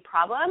have a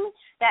problem,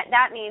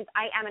 that means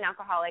I am an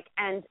alcoholic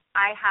and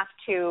I have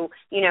to,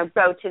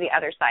 go to the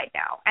other side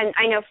now. And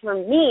I know for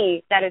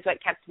me, that is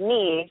what kept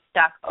me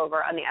stuck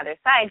over on the other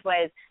side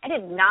was I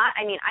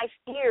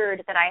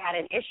feared that I had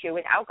an issue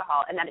with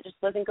alcohol and that it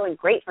just wasn't going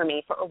great for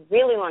me for a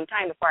really long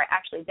time before I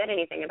actually did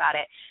anything about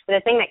it.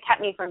 But the thing that kept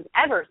me from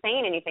ever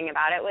saying anything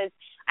about it was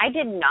I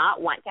did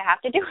not want to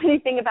have to do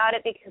anything about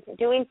it, because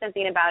doing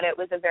something about it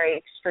was a very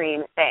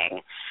extreme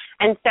thing.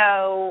 And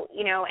so,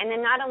 and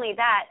then not only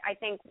that, I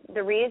think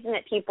the reason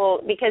that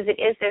people, because it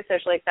is so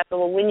socially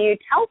acceptable, when you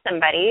tell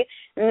somebody,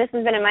 and this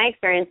has been in my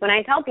experience, when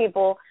I tell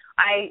people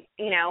I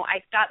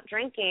stopped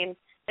drinking,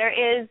 there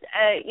is,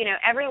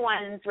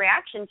 everyone's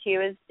reaction to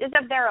you is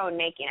of their own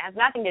making. It has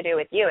nothing to do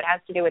with you. It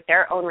has to do with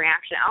their own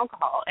reaction to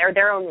alcohol or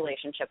their own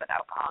relationship with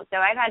alcohol. So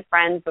I've had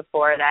friends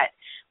before that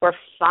were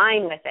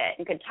fine with it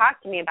and could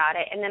talk to me about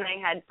it, and then I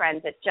had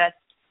friends that just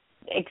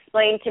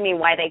explain to me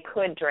why they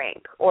could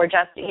drink, or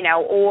just,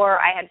 or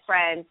I had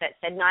friends that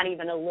said not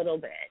even a little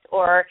bit,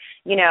 or,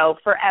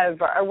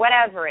 forever, or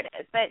whatever it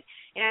is. But,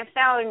 I've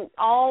found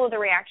all of the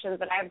reactions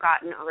that I've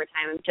gotten over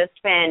time have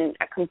just been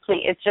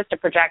it's just a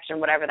projection,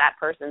 whatever that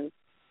person's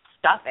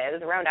stuff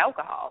is around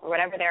alcohol, or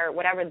whatever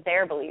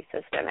their belief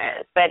system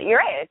is. But you're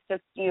right, it's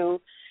just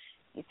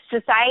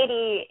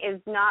society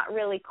is not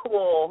really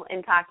cool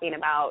in talking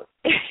about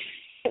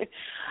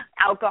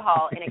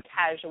alcohol in a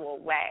casual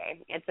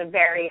way. It's a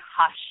very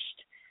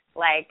hushed,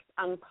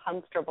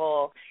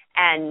 uncomfortable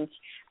and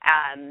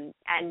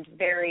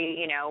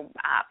very,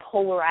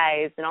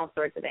 polarized and all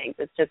sorts of things.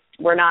 It's just,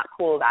 we're not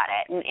cool about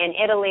it. And in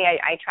Italy,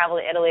 I travel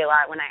to Italy a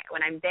lot. When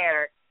I'm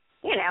there,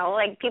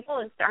 like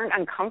people just aren't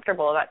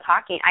uncomfortable about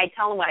talking. I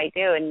tell them what I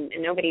do, and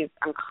nobody's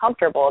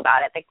uncomfortable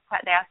about it. They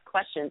ask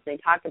questions, they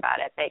talk about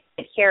it. They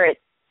hear it.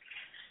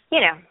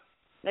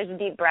 There's a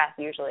deep breath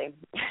usually.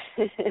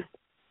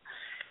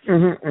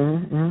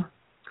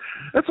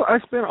 That's why I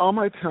spend all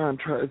my time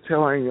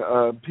telling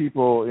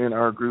people in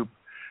our group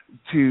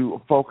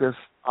to focus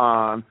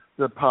on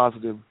the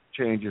positive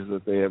changes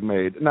that they have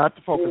made, not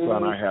to focus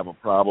on I have a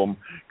problem,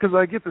 because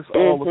I get this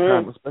all the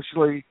time,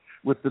 especially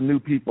with the new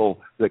people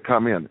that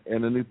come in,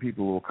 and the new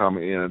people will come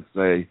in and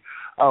say,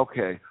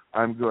 okay,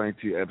 I'm going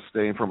to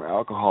abstain from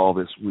alcohol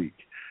this week,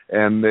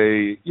 and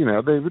they've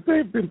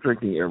been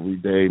drinking every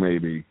day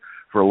maybe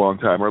for a long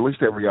time, or at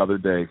least every other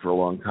day for a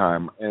long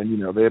time,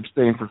 and they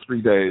abstain for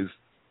 3 days,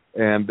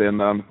 and then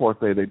on the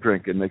 4th day they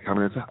drink, and they come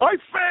in and say, I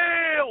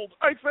failed,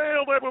 I'm a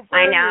failure.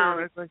 I know.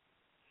 And I say,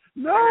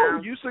 no,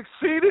 you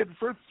succeeded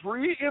for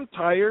 3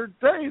 entire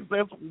days.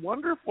 That's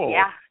wonderful.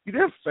 Yeah. You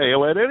didn't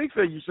fail at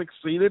anything. You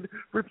succeeded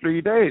for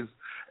 3 days.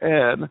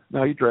 And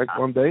now you drank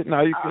one day.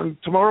 Now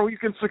tomorrow you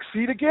can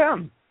succeed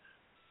again.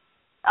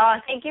 Oh,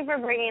 thank you for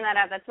bringing that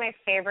up. That's my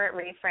favorite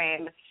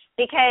reframe,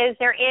 because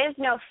there is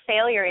no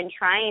failure in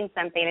trying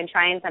something and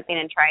trying something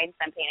and trying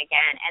something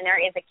again. And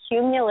there is a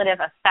cumulative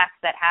effect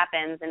that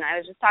happens. And I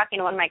was just talking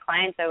to one of my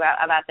clients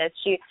about this.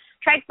 She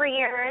tried for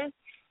years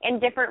in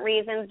different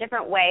reasons,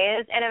 different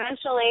ways, and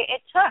eventually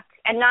it took.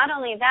 And not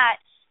only that,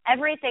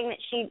 every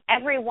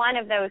one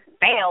of those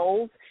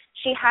fails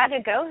she had to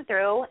go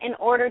through in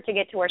order to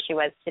get to where she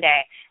was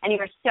today. And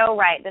you're so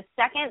right. The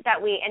second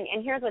that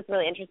and here's what's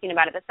really interesting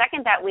about it, the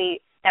second that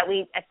we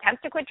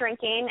attempt to quit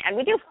drinking, and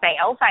we do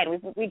fail, fine,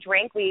 we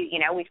drink, we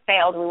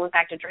failed, we went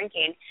back to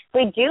drinking. If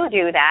we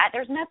do that,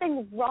 there's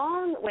nothing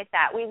wrong with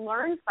that. We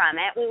learn from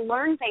it. We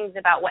learn things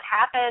about what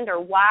happened or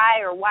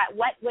why or what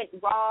went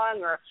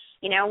wrong, or,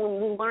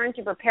 when we learn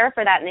to prepare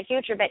for that in the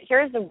future. But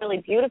here's the really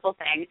beautiful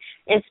thing.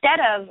 Instead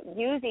of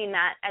using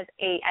that as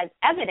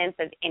evidence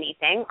of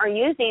anything, or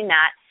using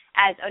that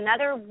as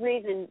another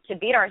reason to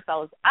beat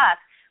ourselves up,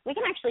 we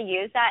can actually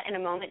use that in a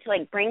moment to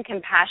bring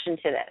compassion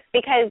to this.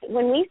 Because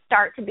when we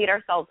start to beat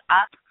ourselves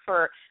up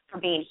for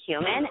being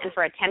human and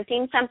for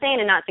attempting something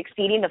and not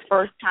succeeding the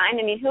first time,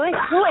 I mean, who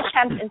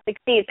attempts and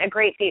succeeds a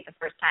great feat the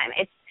first time?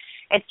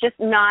 It's just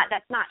not,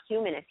 that's not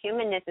humanist.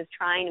 Humanness is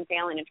trying and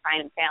failing and trying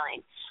and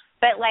failing.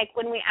 But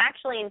when we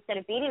actually, instead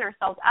of beating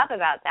ourselves up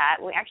about that,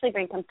 we actually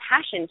bring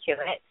compassion to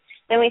it,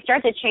 then we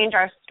start to change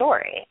our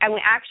story, and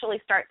we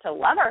actually start to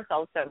love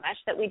ourselves so much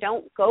that we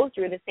don't go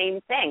through the same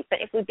thing.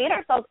 But if we beat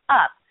ourselves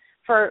up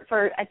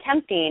for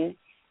attempting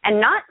and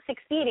not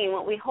succeeding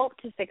what we hope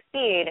to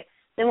succeed,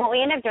 then what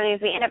we end up doing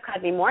is we end up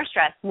causing more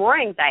stress, more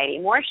anxiety,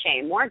 more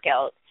shame, more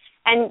guilt.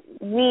 And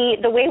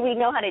the way we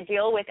know how to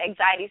deal with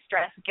anxiety,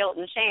 stress, guilt,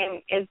 and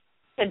shame is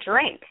to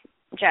drink,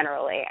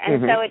 generally.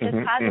 And so it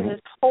just causes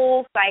this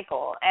whole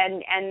cycle.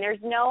 And there's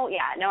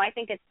I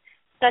think it's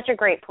such a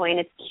great point.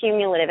 It's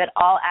cumulative. It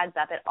all adds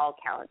up. It all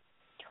counts.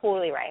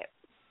 Totally right.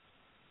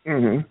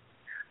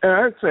 And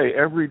I'd say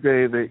every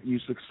day that you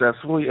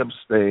successfully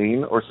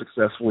abstain or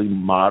successfully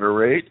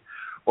moderate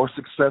or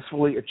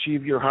successfully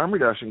achieve your harm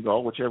reduction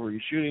goal, whichever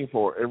you're shooting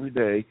for, every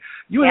day,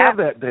 you have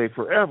that day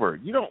forever.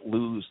 You don't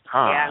lose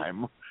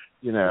time.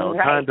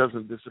 Time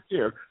doesn't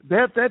disappear.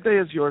 That day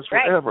is yours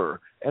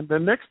forever. And the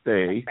next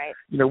day,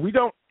 we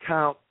don't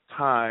count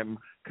time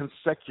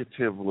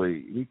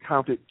consecutively. We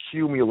count it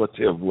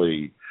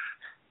cumulatively.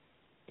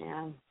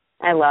 Yeah,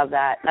 I love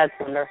that. That's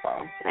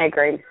wonderful. I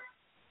agree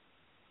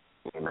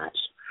very much.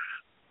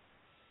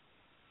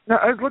 Now,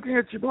 I was looking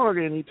at your blog,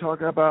 and you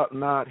talk about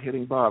not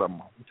hitting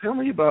bottom. Tell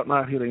me about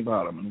not hitting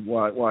bottom and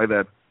why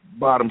that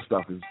bottom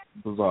stuff is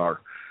bizarre.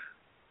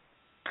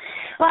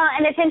 Well,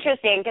 and it's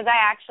interesting because I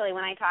actually,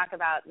 when I talk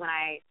about when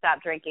I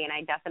stopped drinking,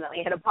 I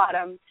definitely hit a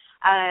bottom.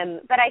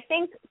 But I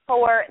think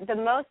for the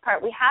most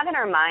part, we have in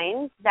our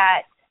minds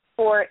that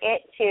for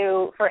us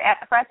to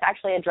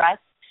actually address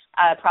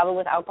a problem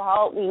with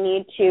alcohol, we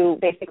need to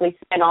basically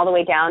spin all the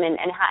way down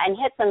and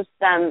hit some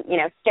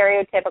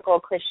stereotypical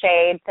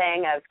cliched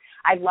thing of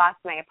I've lost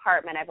my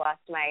apartment, I've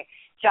lost my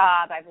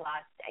job, I've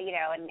lost,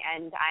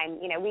 and I'm,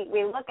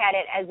 we look at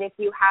it as if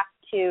you have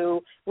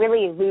to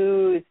really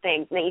lose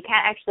things, that you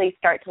can't actually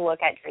start to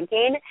look at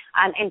drinking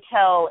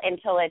until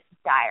it's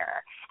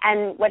dire.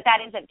 And what that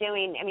ends up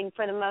doing, I mean,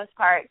 for the most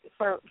part,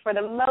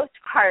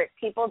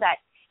 people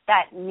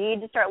that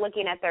need to start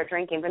looking at their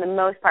drinking, for the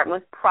most part,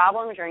 most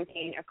problem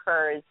drinking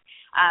occurs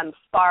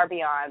far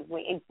beyond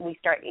we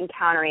start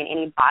encountering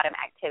any bottom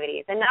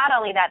activities. And not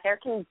only that, there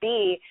can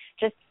be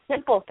just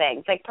simple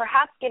things, like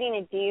perhaps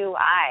getting a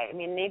DUI. I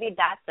mean, maybe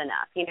that's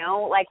enough,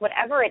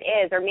 whatever it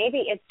is, or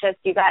maybe it's just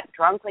you got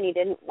drunk when you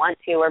didn't want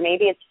to, or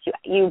maybe it's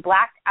you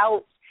blacked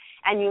out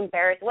and you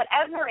embarrassed,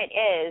 whatever it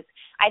is.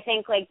 I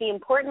think the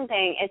important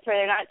thing is for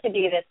there not to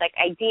be this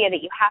idea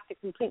that you have to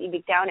completely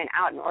be down and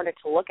out in order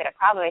to look at a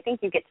problem. I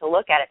think you get to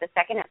look at it the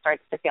second it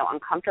starts to feel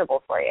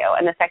uncomfortable for you,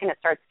 and the second it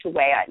starts to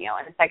weigh on you,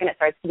 and the second it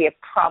starts to be a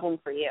problem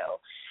for you.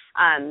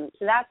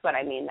 So that's what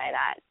I mean by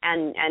that.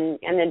 And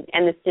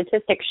the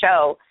statistics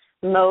show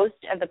most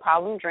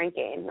problem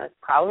drinking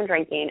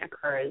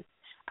occurs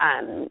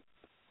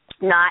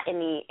not in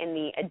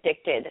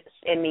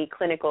the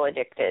clinical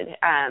addicted.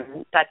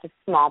 That's a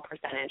small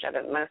percentage of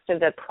it. Most of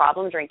the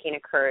problem drinking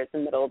occurs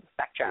in the middle of the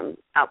spectrum,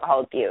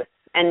 alcohol abuse.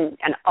 And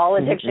all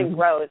addiction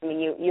grows. I mean,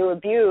 you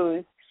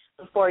abuse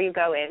before you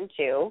go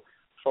into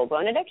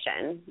full-blown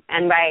addiction.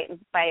 And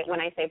by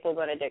when I say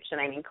full-blown addiction,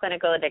 I mean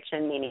clinical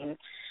addiction, meaning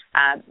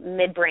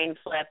midbrain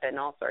flip and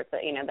all sorts of,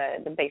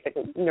 the basic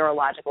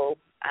neurological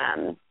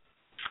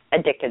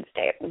addicted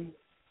state.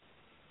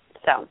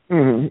 So.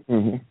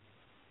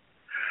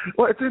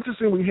 Well, it's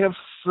interesting. We have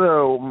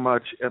so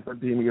much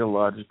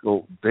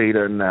epidemiological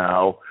data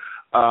now.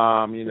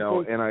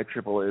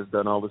 NIAAA has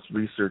done all this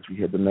research. We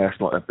had the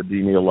National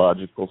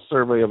Epidemiological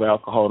Survey of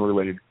Alcohol and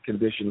Related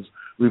Conditions.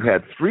 We've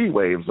had 3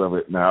 waves of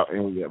it now,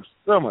 and we have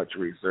so much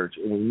research,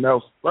 and we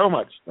know so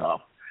much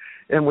stuff.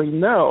 And we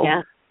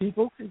know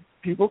people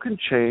can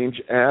change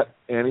at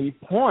any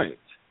point.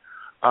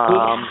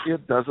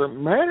 It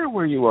doesn't matter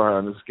where you are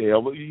on the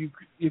scale.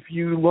 If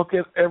you look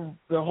at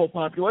the whole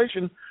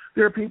population,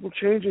 there are people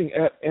changing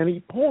at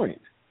any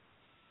point.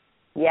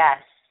 Yes.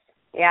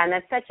 Yeah, and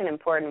that's such an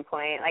important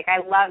point. Like, I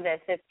love this.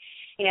 It's,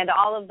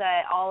 all of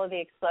the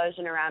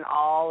explosion around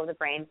all of the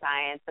brain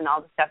science and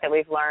all the stuff that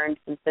we've learned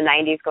since the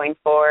 90s going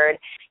forward,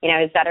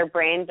 is that our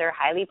brains are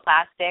highly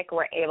plastic.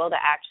 We're able to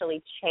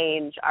actually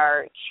change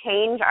our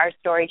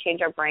story,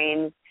 change our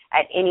brains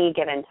at any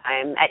given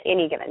time,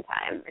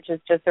 which is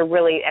just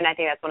and I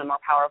think that's one of the more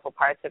powerful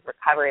parts of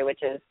recovery,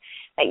 which is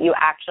that you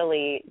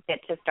actually get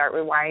to start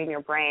rewiring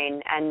your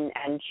brain and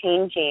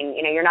changing.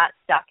 You're not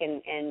stuck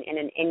in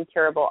an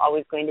incurable,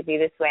 always going to be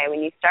this way. When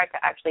you start to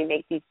actually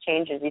make these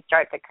changes, you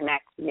start to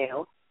connect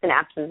new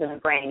synapses in the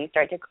brain. You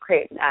start to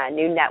create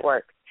new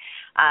networks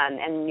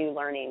and new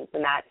learnings,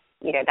 and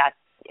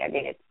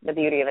it's the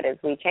beauty of it is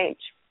we change,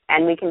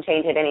 and we can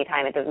change at any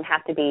time. It doesn't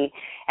have to be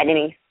at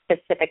any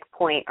specific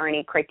point or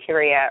any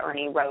criteria or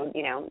any road,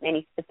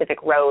 any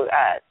specific road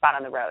spot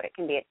on the road. It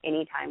can be at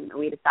any time that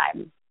we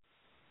decide.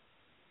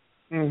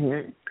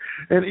 And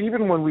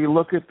even when we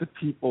look at the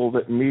people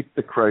that meet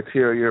the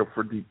criteria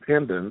for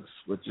dependence,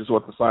 which is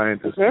what the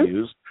scientists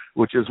use,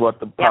 which is what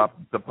the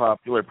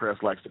popular press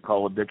likes to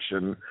call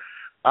addiction,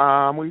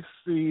 we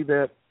see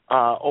that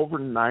over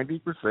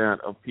 90%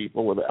 of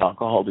people with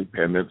alcohol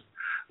dependence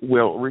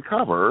will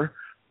recover,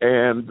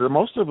 and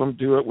most of them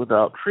do it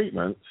without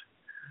treatment.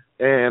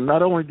 And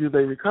not only do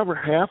they recover,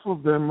 half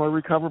of them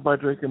recover by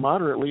drinking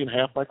moderately and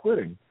half by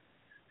quitting.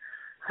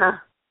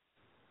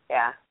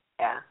 Yeah.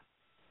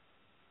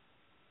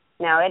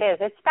 No, it is.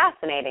 It's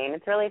fascinating.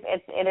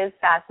 It is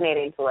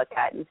fascinating to look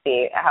at and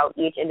see how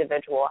each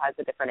individual has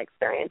a different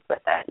experience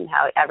with it and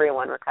how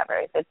everyone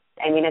recovers. It's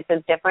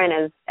as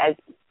different as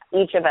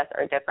each of us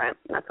are different.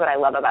 And that's what I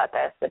love about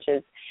this, which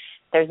is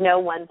there's no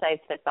one size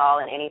fits all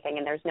in anything,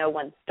 and there's no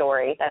one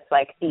story that's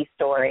like the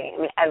story.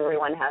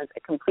 Everyone has a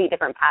complete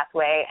different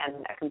pathway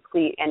and a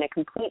complete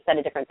set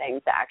of different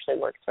things that actually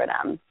works for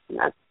them. And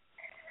that's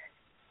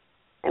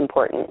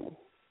important.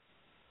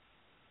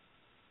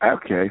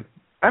 Okay.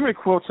 I'm going to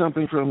quote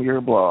something from your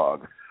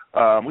blog.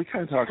 We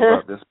kind of talked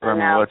about this, but I'm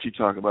going to let you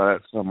talk about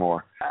it some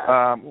more.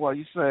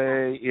 You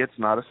say it's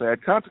not a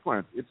sad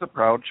consequence. It's a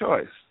proud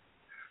choice.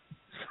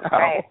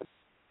 Right.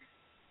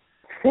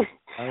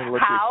 I'm going to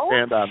let you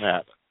expand on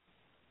that.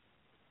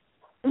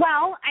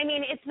 Well,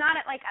 it's not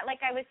like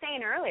I was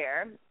saying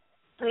earlier.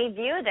 We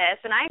view this,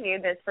 and I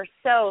viewed this for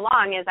so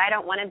long, as I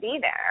don't want to be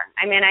there.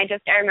 I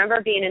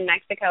remember being in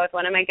Mexico with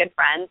one of my good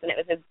friends, and it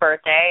was his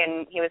birthday,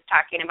 and he was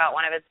talking about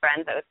one of his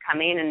friends that was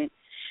coming, and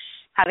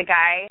how the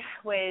guy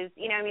was,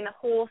 the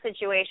whole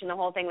situation, the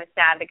whole thing was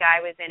sad. The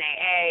guy was in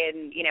AA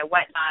and,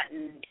 whatnot,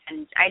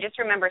 and I just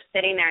remember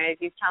sitting there, and as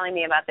he was telling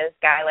me about this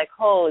guy, like,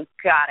 holy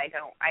God, I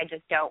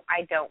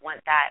don't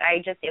want that.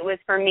 It was,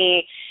 for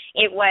me,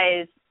 it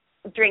was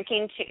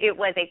drinking it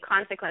was a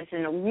consequence,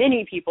 and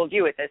many people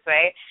view it this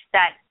way,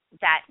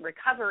 that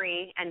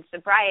recovery and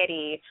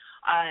sobriety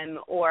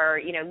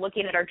or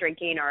looking at our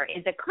drinking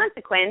is a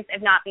consequence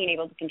of not being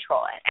able to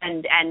control it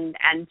and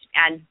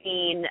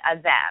being a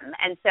them.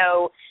 And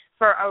so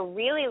for a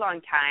really long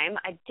time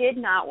I did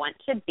not want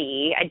to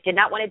be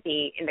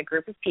in the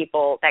group of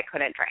people that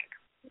couldn't drink.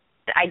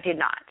 I did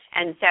not.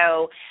 And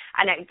so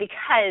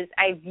because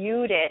I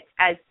viewed it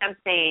as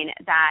something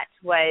that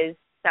was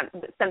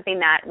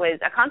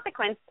a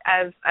consequence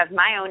of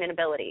my own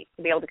inability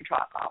to be able to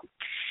control alcohol,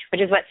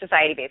 which is what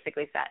society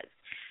basically says.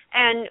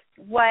 And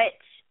what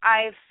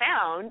I've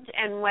found,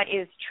 and what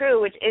is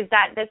true, which is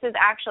that this is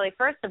actually,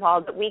 first of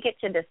all, that we get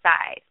to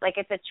decide. Like,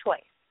 it's a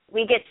choice.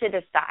 We get to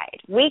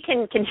decide. We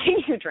can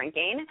continue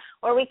drinking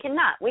or we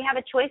cannot. We have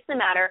a choice no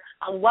matter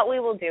on what we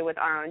will do with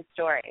our own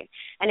story.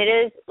 And it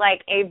is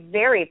like a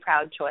very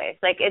proud choice.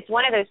 Like, it's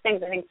one of those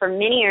things I think for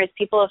many years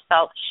people have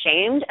felt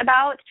shamed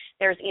about.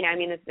 There's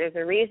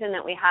a reason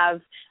that we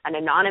have an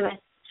anonymous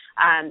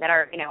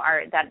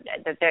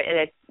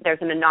there's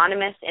an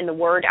anonymous in the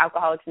word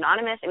Alcoholics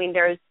Anonymous.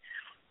 There's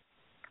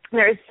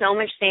there's so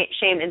much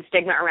shame and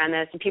stigma around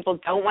this, and people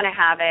don't want to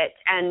have it.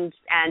 And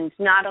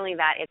not only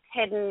that, it's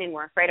hidden, and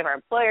we're afraid of our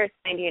employers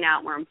finding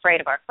out. We're afraid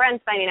of our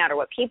friends finding out, or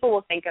what people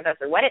will think of us,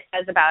 or what it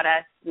says about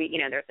us.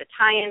 There's a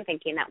tie-in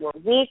thinking that we're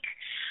weak,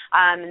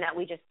 and that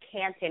we just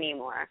can't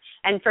anymore.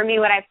 And for me,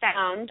 what I've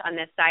found on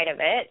this side of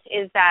it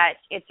is that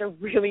it's a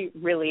really,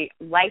 really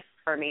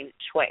life-affirming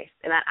choice,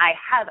 and that I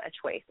have a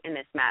choice in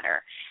this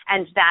matter,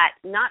 and that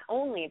not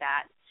only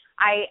that,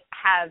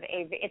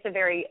 it's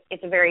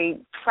a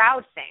very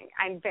proud thing.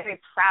 I'm very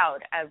proud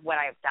of what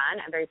I've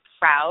done. I'm very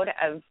proud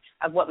of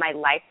what my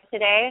life is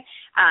today.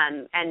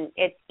 And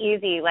it's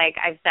easy, like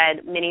I've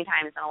said many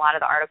times in a lot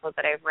of the articles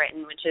that I've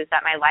written, which is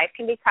that my life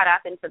can be cut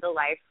up into the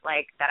life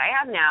like that I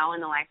have now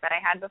and the life that I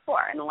had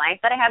before. And the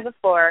life that I had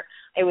before,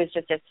 it was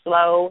just a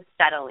slow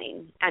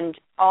settling. And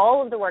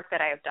all of the work that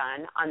I have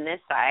done on this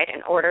side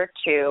in order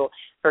to,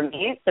 for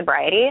me,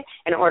 sobriety,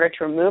 in order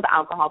to remove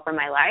alcohol from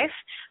my life,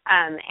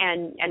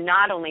 and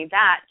not only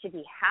that, to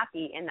be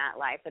happy in that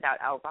life without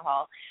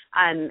alcohol,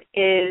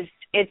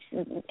 it's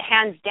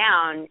hands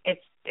down,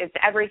 it's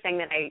everything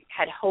that I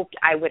had hoped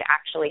I would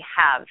actually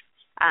have.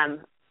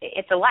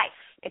 It's a life.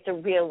 It's a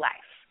real life.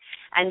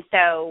 And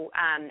so,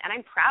 and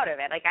I'm proud of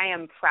it. Like, I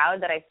am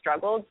proud that I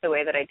struggled the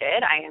way that I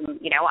did.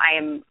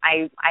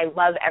 I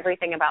love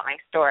everything about my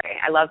story.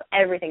 I love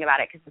everything about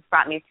it because it's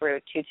brought me through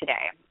to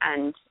today.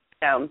 And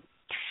so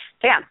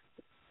yeah.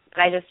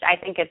 I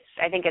think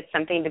it's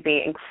something to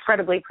be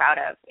incredibly proud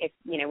of. If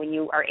when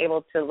you are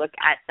able to look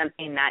at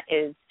something that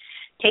is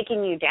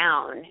taking you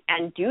down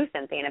and do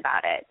something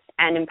about it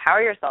and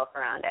empower yourself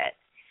around it.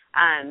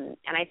 And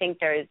I think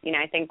there's,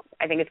 I think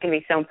it's going to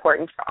be so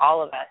important for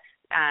all of us,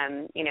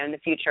 in the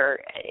future,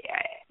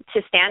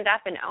 to stand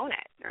up and own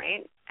it,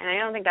 right? And I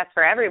don't think that's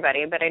for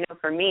everybody, but I know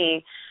for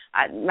me,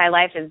 my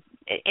life is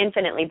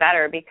infinitely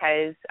better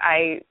because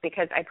I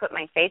put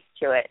my face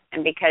to it,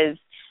 and because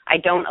I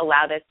don't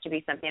allow this to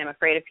be something I'm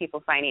afraid of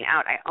people finding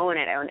out. I own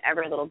it. I own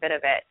every little bit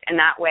of it. And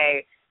that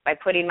way, by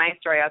putting my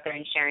story out there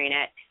and sharing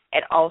it,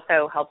 it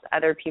also helps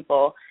other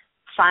people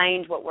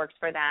find what works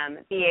for them,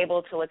 be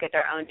able to look at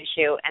their own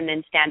issue, and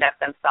then stand up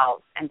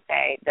themselves and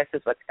say, this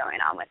is what's going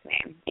on with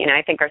me.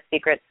 I think our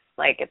secrets,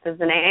 like, this is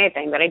an AA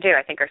thing, but I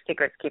think our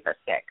secrets keep us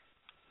sick.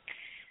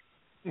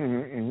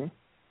 Mm-hmm.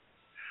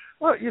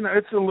 Well,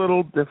 it's a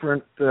little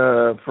different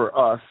for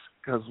us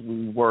because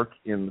we work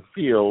in the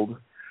field.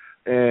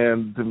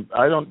 And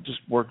I don't just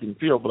work in the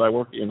field, but I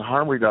work in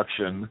harm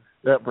reduction,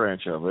 that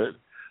branch of it.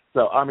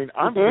 So, I'm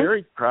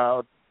very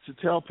proud to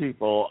tell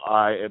people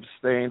I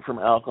abstain from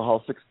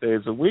alcohol 6 days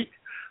a week.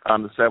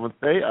 On the seventh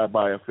day, I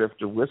buy a fifth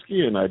of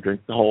whiskey and I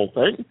drink the whole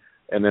thing.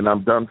 And then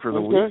I'm done for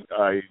the week.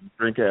 I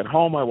drink at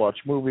home, I watch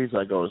movies,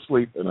 I go to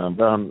sleep, and I'm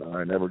done.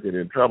 I never get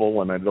in trouble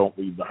when I don't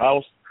leave the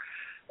house.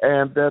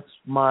 And that's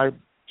my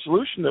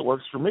solution that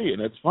works for me,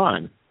 and it's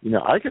fine.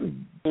 I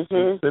can,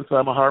 since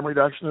I'm a harm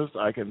reductionist,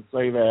 I can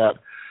say that,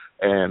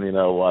 and,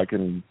 I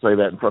can say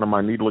that in front of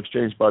my needle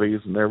exchange buddies,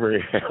 and they're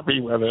very happy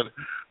with it.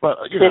 But,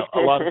 a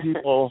lot of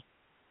people,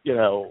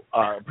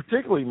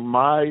 particularly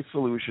my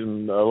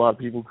solution, a lot of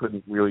people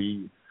couldn't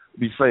really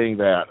be saying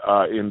that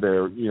in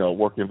their,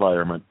 work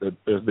environment, that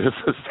this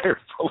is their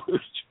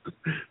solution,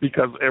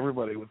 because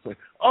everybody would say,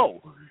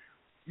 oh,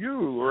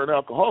 you are an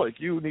alcoholic.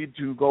 You need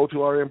to go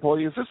to our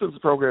employee assistance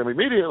program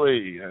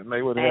immediately, and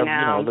they would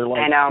have, their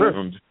life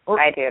ruined.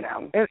 I do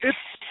know. And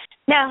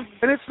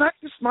it's not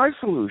just my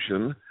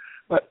solution,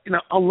 but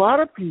a lot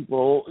of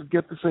people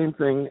get the same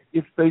thing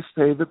if they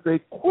say that they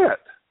quit,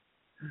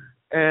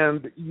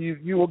 and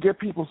you will get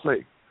people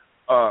say,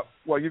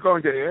 "Well, you're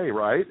going to AA,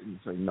 right?" And you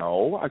say,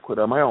 "No, I quit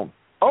on my own."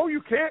 "Oh,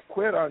 you can't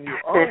quit on your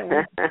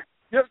own.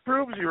 Just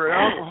proves you're an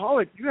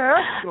alcoholic. You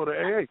have to go to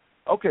AA."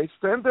 Okay,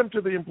 send them to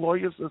the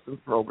employee assistance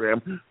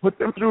program, put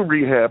them through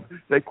rehab.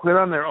 They quit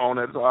on their own.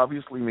 It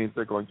obviously means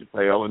they're going to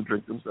fail and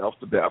drink themselves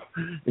to death.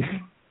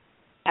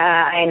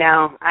 I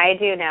know. I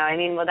do know.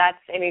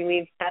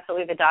 That's what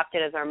we've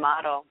adopted as our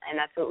model, and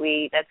that's what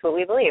we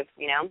believe,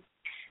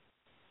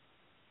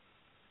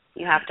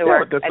 You have to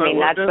work. That's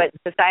what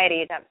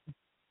society does.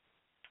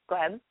 Go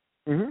ahead.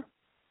 Mm-hmm.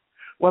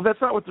 Well,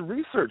 that's not what the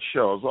research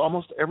shows.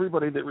 Almost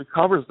everybody that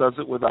recovers does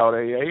it without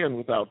AA and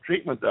without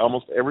treatment.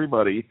 Almost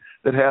everybody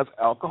that has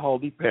alcohol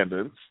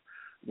dependence,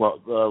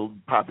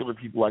 popular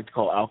people like to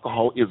call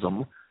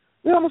alcoholism,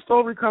 they almost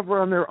all recover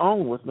on their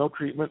own with no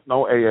treatment,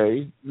 no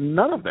AA,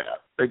 none of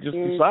that. They just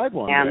decide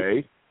one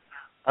day,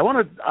 I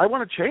want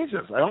to change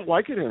this. I don't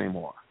like it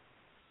anymore.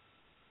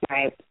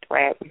 Right.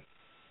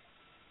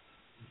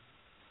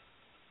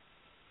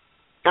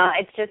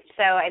 It's just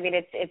so.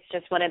 It's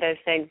just one of those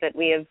things that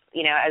we have,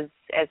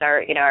 as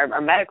our,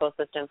 our medical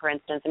system, for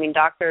instance.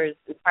 Doctors,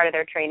 as part of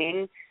their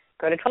training,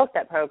 go to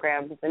 12-step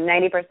programs, and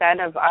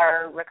 90% of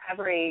our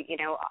recovery,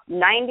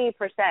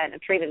 90%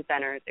 of treatment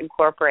centers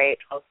incorporate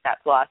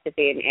 12-step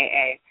philosophy in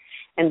AA.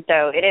 And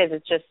so it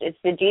is. It's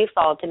the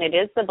default, and it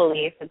is the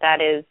belief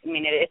that is.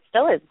 It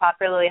still is a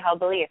popularly held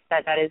belief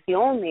that is the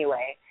only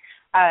way.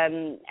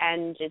 And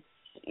it's,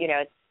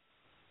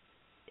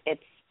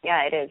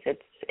 it is.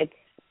 It's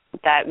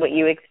that what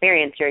you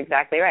experience. You're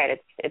exactly right.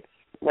 It's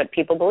what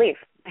people believe.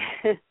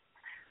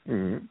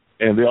 Mm-hmm.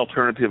 And the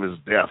alternative is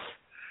death.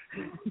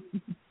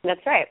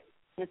 That's right.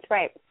 That's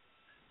right.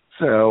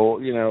 So,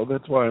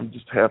 that's why I'm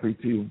just happy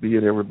to be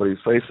in everybody's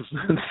faces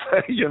and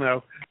say,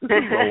 this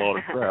is a load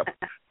of crap.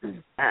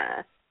 And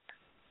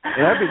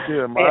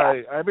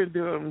I've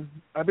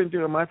been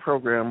doing my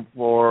program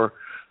for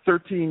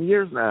 13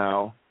 years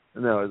now.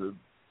 No, it's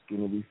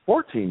going to be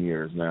 14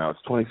 years now.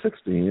 It's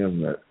 2016,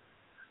 isn't it?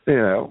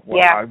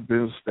 I've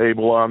been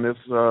stable on this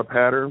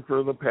pattern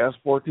for the past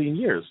 14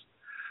 years.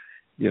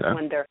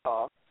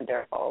 Wonderful.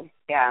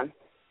 Yeah.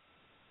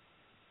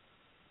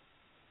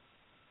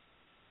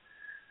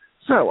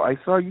 So I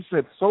saw you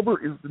said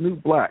sober is the new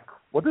black.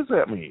 What does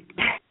that mean?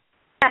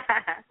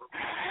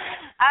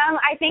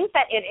 I think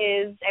that it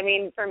is. I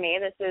mean, for me,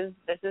 this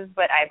is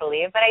what I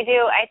believe. But I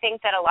do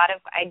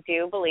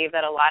believe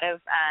that a lot of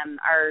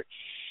our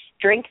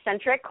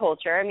drink-centric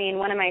culture. I mean,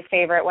 one of my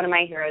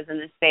heroes in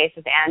this space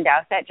is Ann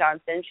Dowsett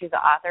Johnson. She's the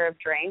author of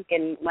Drink,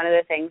 and one of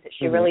the things that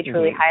she really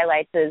truly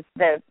highlights is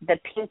the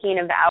pinking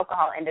of the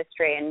alcohol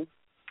industry and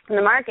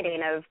the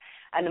marketing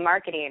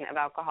of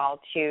alcohol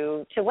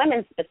to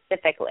women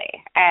specifically,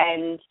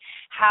 and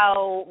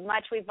how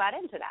much we've bought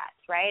into that,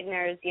 right? And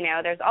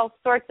there's all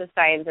sorts of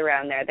signs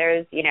around there.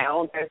 There's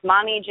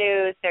mommy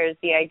juice. There's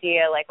the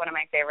idea, like one of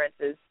my favorites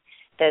is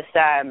this.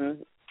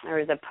 There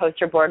was a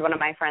poster board one of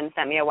my friends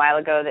sent me a while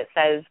ago that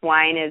says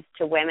wine is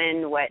to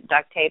women what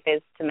duct tape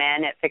is to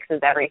men. It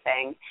fixes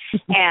everything.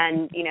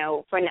 And,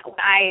 when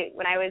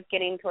I was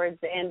getting towards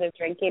the end of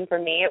drinking, for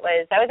me,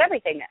 that was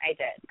everything that I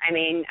did. I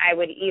mean, I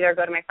would either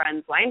go to my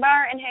friend's wine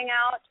bar and hang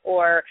out,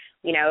 or,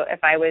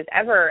 if I was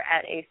ever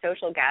at a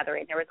social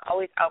gathering, there was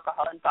always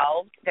alcohol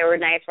involved. There were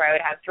nights where I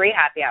would have 3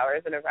 happy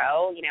hours in a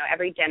row.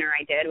 Every dinner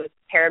I did was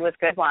paired with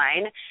good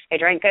wine. I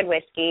drank good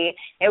whiskey.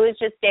 It was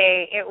just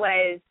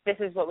this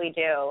is what we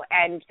do.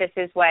 And this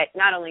is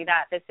not only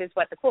that, this is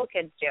what the cool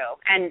kids do.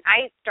 And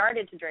I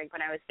started to drink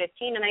when I was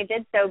 15, and I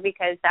did so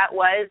because that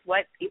was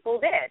what people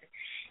did.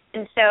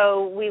 And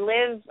so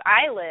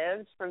I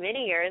lived for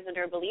many years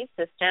under a belief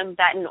system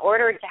that in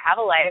order to have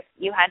a life,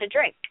 you had to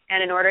drink.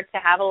 And in order to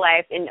have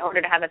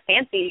a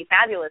fancy,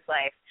 fabulous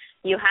life,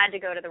 you had to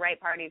go to the right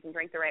parties and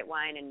drink the right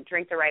wine and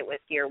drink the right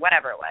whiskey or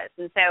whatever it was.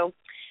 And so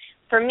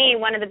for me,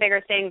 one of the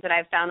bigger things that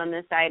I've found on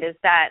this side is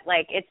that,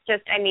 it's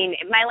just,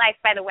 my life,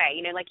 by the way,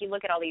 you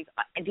look at all these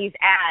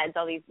ads,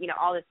 all these,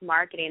 all this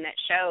marketing that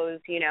shows,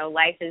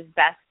 life is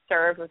best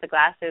served with a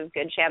glass of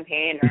good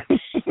champagne,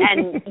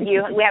 and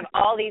we have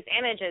all these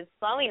images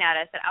flowing at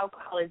us that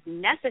alcohol is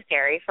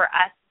necessary for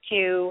us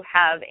to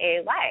have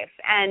a life.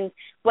 And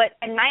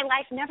my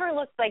life never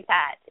looked like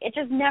that. It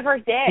just never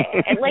did.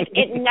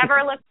 It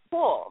never looked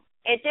cool.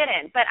 It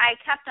didn't, but I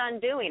kept on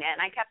doing it,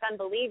 and I kept on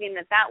believing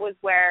that was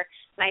where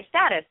my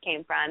status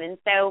came from. And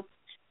so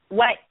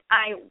my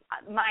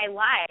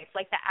life,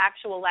 the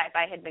actual life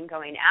I had been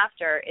going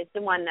after, is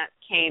the one that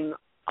came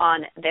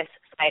on this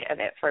side of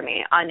it for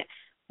me, on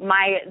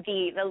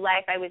the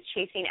life I was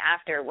chasing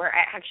after, where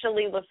I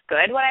actually looked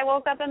good when I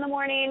woke up in the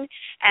morning,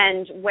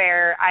 and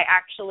where I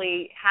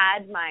actually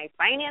had my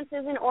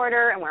finances in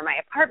order, and where my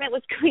apartment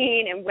was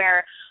clean, and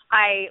where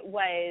I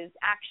was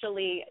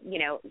actually,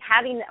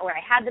 where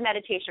I had the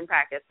meditation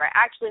practice, where I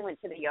actually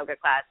went to the yoga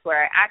class,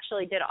 where I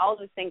actually did all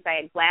those things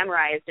I had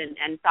glamorized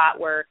and thought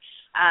were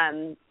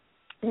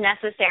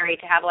necessary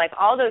to have a life.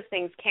 All those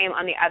things came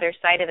on the other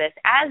side of this,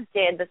 as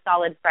did the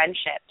solid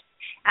friendships,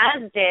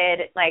 as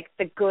did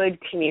the good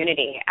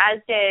community,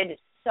 as did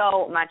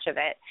so much of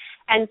it.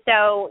 And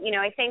so,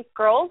 I think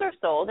girls are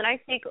sold, and I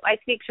speak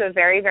to a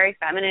very, very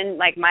feminine,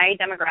 my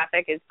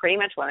demographic is pretty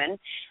much women.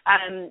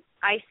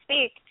 I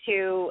speak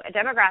to a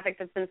demographic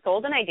that's been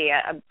sold an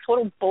idea, a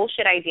total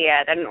bullshit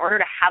idea, that in order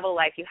to have a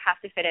life, you have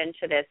to fit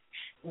into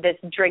this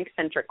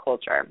drink-centric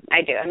culture.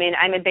 I do.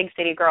 I'm a big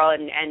city girl,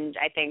 and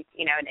I think,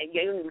 you don't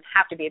even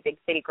have to be a big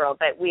city girl,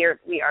 but we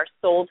are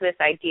sold this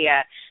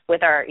idea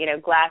with our,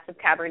 glass of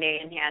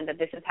Cabernet in hand that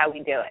this is how we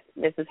do it.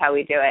 This is how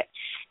we do it.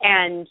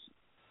 And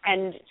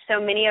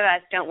so many of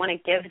us don't want to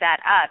give that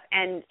up.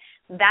 And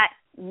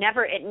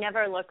it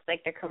never looks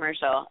like the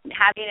commercial.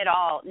 Having it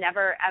all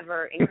never,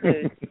 ever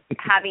includes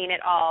having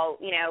it all,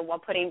 while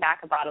putting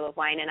back a bottle of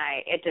wine. And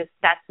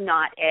that's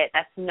not it.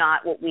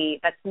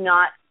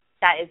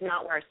 That is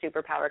not where our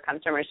superpower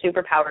comes from. Our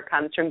superpower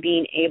comes from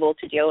being able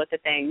to deal with the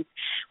things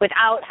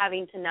without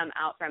having to numb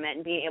out from it,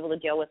 and being able to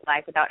deal with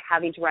life without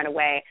having to run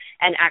away,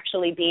 and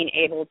actually being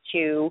able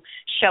to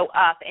show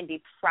up and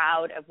be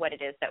proud of what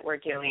it is that we're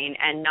doing,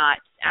 and not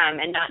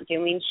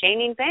doing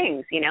shaming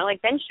things,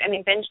 binge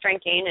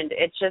drinking, and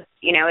it's just,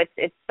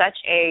 it's such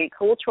a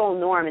cultural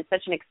norm, it's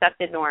such an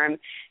accepted norm,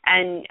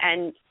 and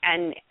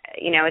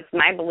it's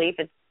my belief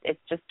it's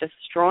just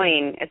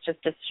destroying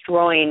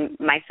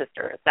my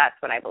sisters. That's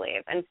what I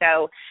believe. And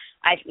so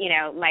I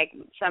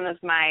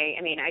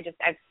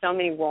have so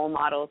many role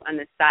models on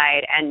this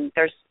side, and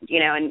there's,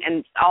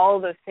 and all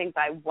those things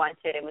I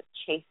wanted and was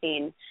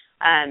chasing,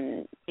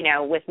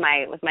 with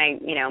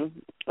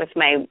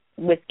my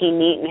whiskey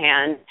neat in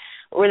hand,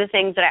 were the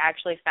things that I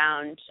actually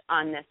found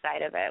on this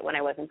side of it when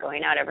I wasn't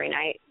going out every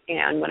night,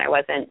 and when I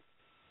wasn't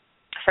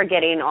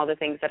forgetting all the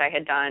things that I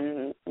had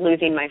done,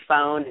 losing my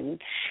phone.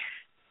 And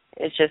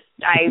it's just,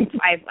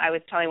 I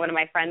was telling one of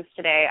my friends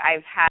today,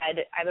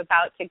 I'm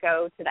about to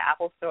go to the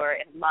Apple store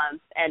in a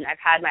month, and I've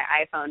had my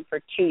iPhone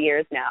for 2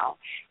 years now.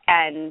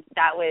 And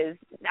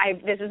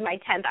this is my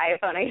 10th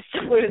iPhone. I used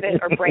to lose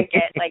it or break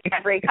it like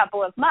every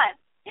couple of months,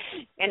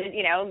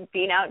 and,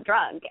 being out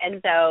drunk.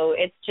 And so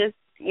it's just,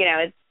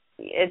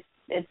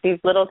 it's these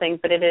little things,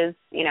 but it is,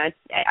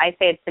 I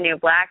say it's the new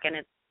black, and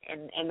it's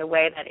in the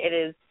way that it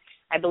is.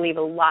 I believe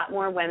a lot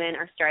more women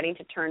are starting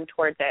to turn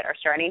towards it, are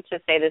starting to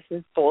say, this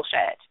is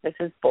bullshit. This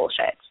is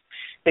bullshit.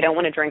 We don't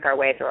want to drink our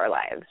way through our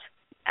lives.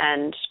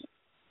 And,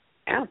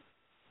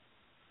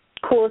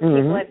 coolest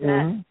people I've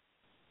met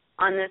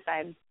on this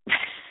side.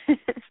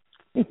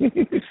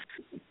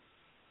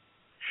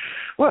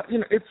 Well,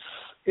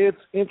 it's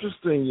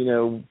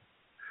interesting,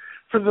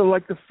 for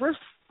the first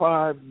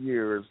 5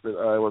 years that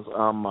I was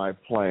on my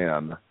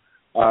plan,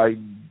 I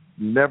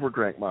never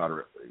drank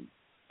moderately.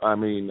 I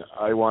mean,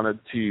 I wanted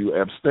to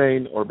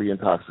abstain or be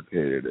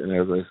intoxicated. And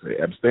as I say,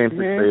 abstain 6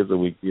 days a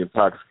week, be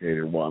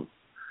intoxicated once.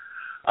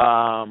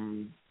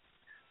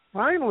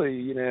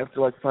 Finally,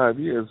 after 5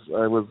 years,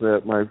 I was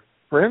at my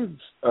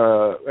friend's,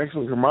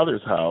 actually her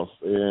mother's house,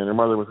 and her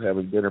mother was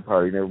having a dinner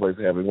party, and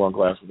everybody's having one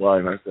glass of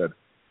wine. And I said,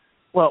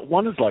 well,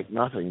 one is like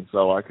nothing,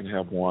 so I can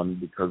have one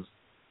because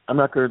I'm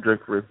not going to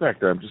drink for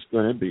effect. I'm just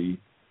going to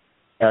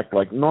act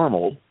like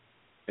normal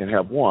and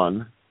have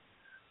one.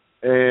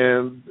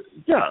 And,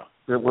 yeah.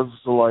 It was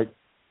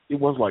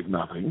like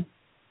nothing.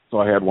 So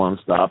I had one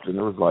stopped, and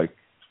it was like,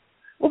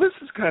 well, this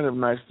is kind of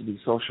nice to be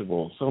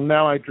sociable. So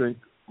now I drink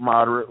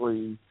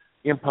moderately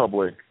in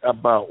public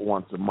about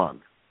once a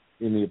month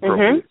in the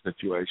appropriate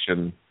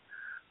situation.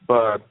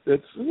 But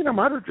it's,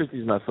 moderate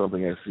drinking is not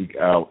something I seek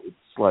out. It's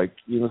like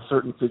in a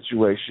certain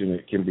situation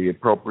it can be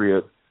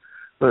appropriate,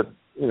 but,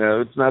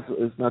 it's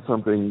not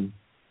something,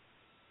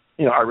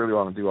 I really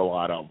want to do a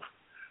lot of.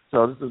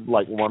 So this is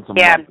like once a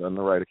month on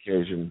the right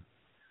occasion.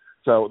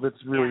 So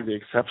that's really the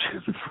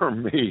exception for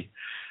me.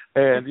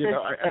 And,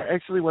 I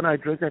actually, when I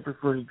drink, I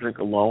prefer to drink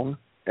alone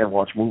and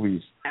watch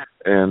movies.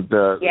 And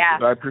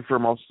I prefer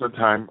most of the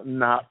time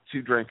not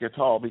to drink at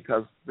all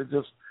because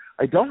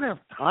I don't have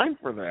time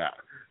for that.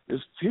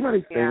 There's too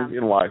many things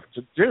in life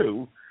to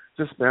do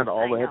to spend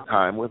all that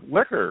time with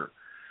liquor.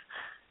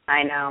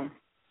 I know.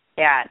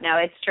 Yeah, no,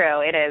 it's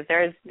true. It is.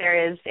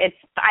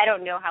 I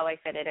don't know how I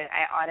fit it in.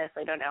 I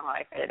honestly don't know how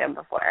I fit it in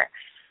before.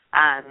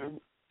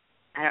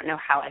 I don't know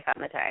how I found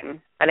the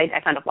time, but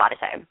I found a lot of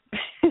time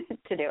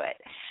to do it.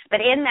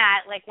 But in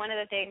that, one of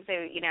the things that,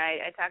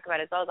 I talk about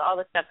is all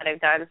the stuff that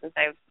I've done since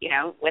I've,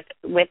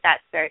 with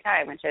that spare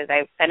time, which is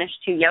I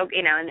finished 2 yoga,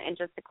 in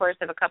just the course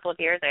of a couple of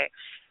years, I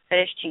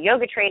finished 2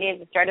 yoga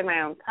trainings, started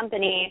my own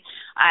company.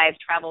 I've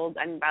traveled.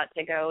 I'm about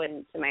to go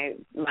on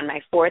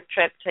my 4th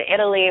trip to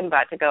Italy. I'm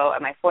about to go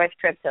on my 4th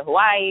trip to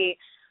Hawaii.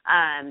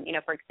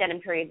 For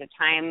extended periods of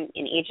time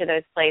in each of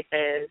those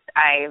places.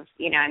 I've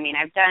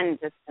done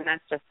and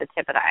that's just the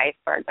tip of the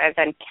iceberg. I've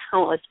done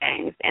countless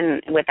things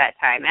with that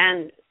time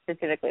and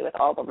specifically with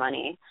all the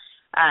money.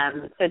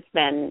 So it's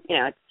been,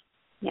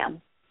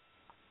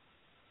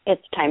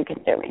 it's time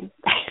consuming.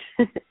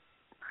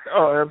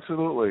 Oh,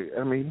 absolutely.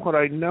 I mean, what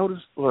I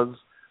noticed was,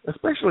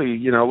 especially,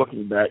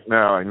 looking back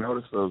now, I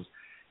noticed those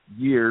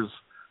years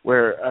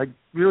where I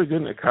really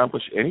didn't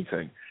accomplish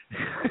anything.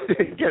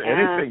 Get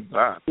anything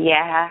done.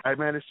 Yeah. I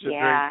managed to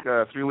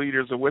drink 3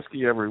 liters of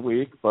whiskey every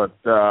week, but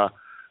that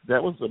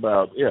was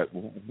about it.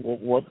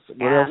 What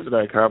else did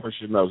I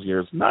accomplish in those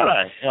years? Not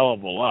a hell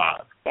of a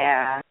lot.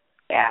 Yeah,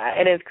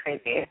 it is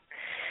crazy.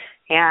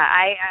 Yeah,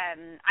 I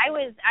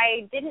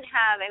didn't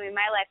have.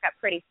 My life got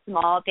pretty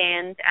small,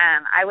 Dan.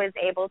 I was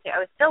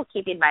still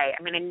keeping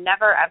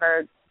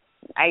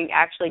I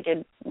actually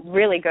did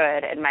really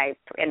good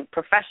in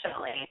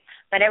professionally,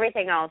 but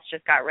everything else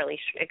just got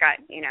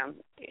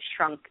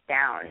shrunk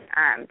down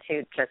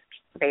to just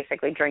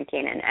basically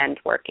drinking and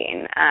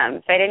working.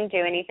 So I didn't do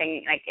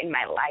anything in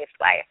my life.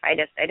 I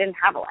didn't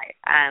have a life.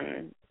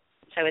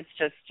 So it's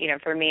just,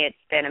 for me, it's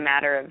been a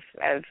matter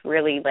of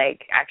really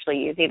actually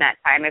using that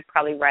time. I've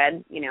probably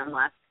read, in the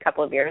last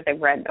couple of years, I've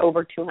read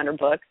over 200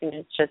 books, and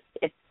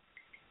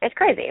it's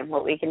crazy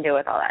what we can do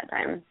with all that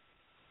time.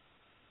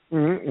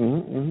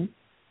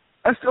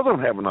 I still don't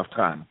have enough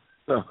time.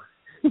 So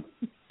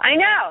I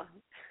know.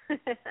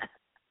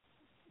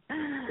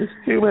 There's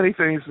too many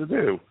things to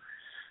do.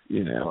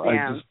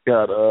 I just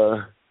got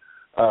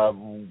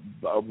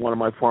one of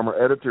my former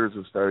editors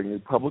is starting a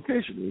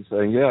publication. He's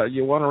saying, "Yeah,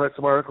 you want to write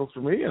some articles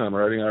for me?" And I'm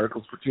writing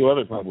articles for 2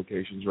 other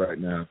publications right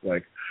now. It's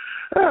like,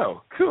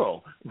 oh,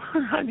 cool.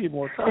 I need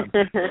more time.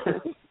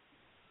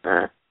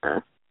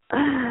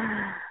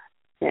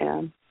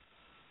 Yeah.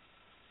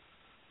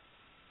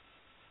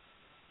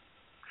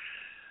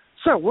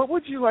 So, what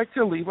would you like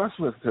to leave us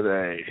with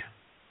today?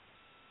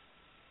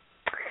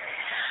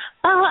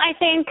 Well, I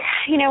think,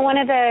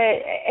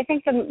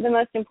 the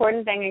most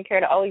important thing I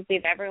care to always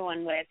leave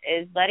everyone with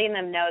is letting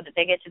them know that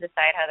they get to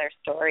decide how their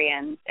story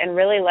ends, and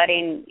really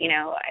letting,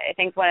 I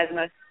think one of the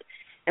most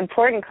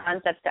important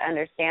concepts to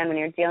understand when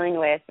you're dealing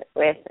with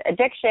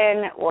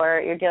addiction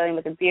or you're dealing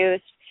with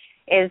abuse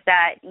is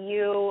that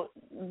you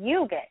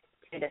get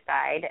to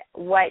decide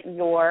what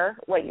your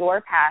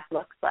path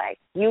looks like.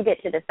 You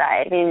get to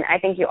decide. I mean, I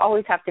think you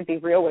always have to be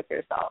real with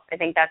yourself. I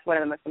think that's one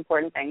of the most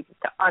important things, is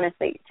to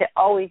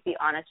always be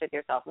honest with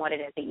yourself and what it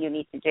is that you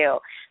need to do,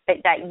 but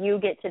that you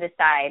get to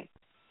decide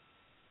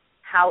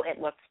how it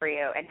looks for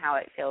you and how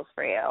it feels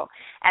for you,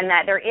 and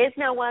that there is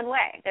no one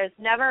way. There's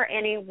never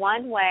any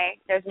one way.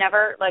 There's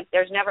never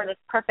this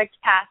perfect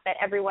path that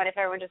if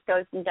everyone just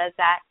goes and does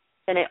that,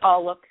 then it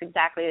all looks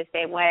exactly the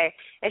same way.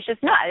 It's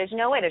just not. There's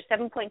no way. There's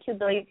 7.2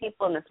 billion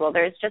people in this world.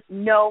 There's just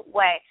no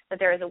way that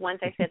there is a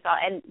one-size-fits-all.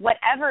 And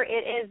whatever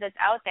it is that's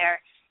out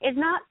there is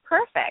not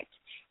perfect.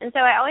 And so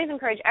I always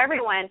encourage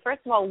everyone,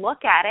 first of all,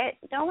 look at it.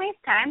 Don't waste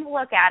time.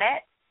 Look at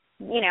it.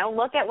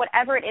 Look at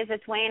whatever it is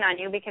that's weighing on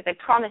you, because I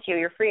promise you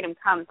your freedom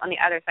comes on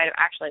the other side of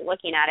actually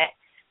looking at it.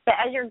 But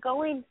as you're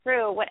going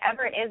through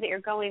whatever it is that you're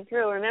going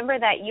through, remember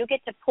that you get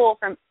to pull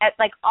from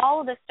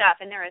all of the stuff,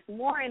 and there is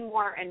more and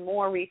more and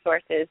more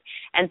resources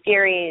and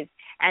theories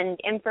and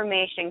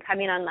information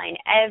coming online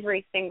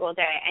every single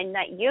day, and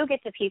that you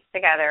get to piece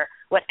together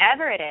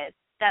whatever it is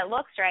that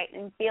looks right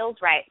and feels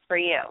right for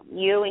you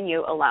and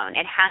you alone.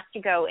 It has to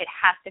go. It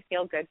has to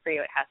feel good for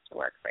you. It has to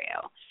work for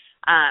you.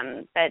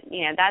 But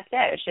that's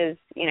it. Which is,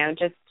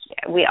 just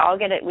we all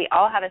get it. We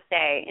all have a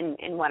say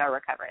in what our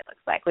recovery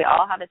looks like. We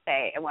all have a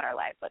say in what our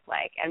lives look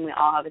like, and we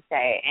all have a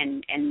say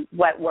in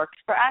what works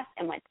for us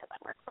and what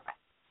doesn't work for us.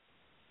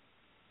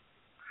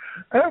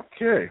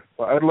 Okay.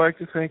 Well, I'd like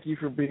to thank you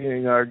for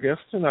being our guest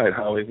tonight,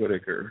 Holly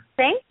Whitaker.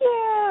 Thank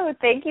you.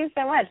 Thank you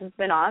so much. It's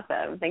been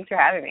awesome. Thanks for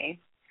having me.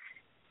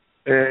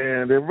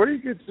 And everybody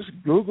can just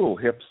Google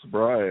Hip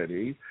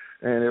Sobriety,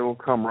 and it will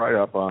come right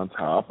up on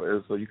top.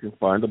 So you can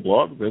find the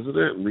blog, visit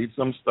it, read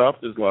some stuff.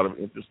 There's a lot of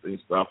interesting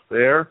stuff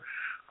there.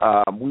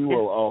 We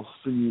will all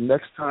see you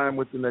next time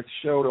with the next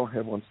show. Don't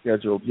have one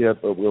scheduled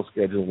yet, but we'll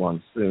schedule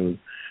one soon.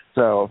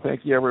 So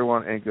thank you,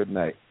 everyone, and good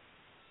night.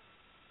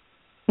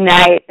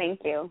 Night. Thank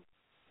you.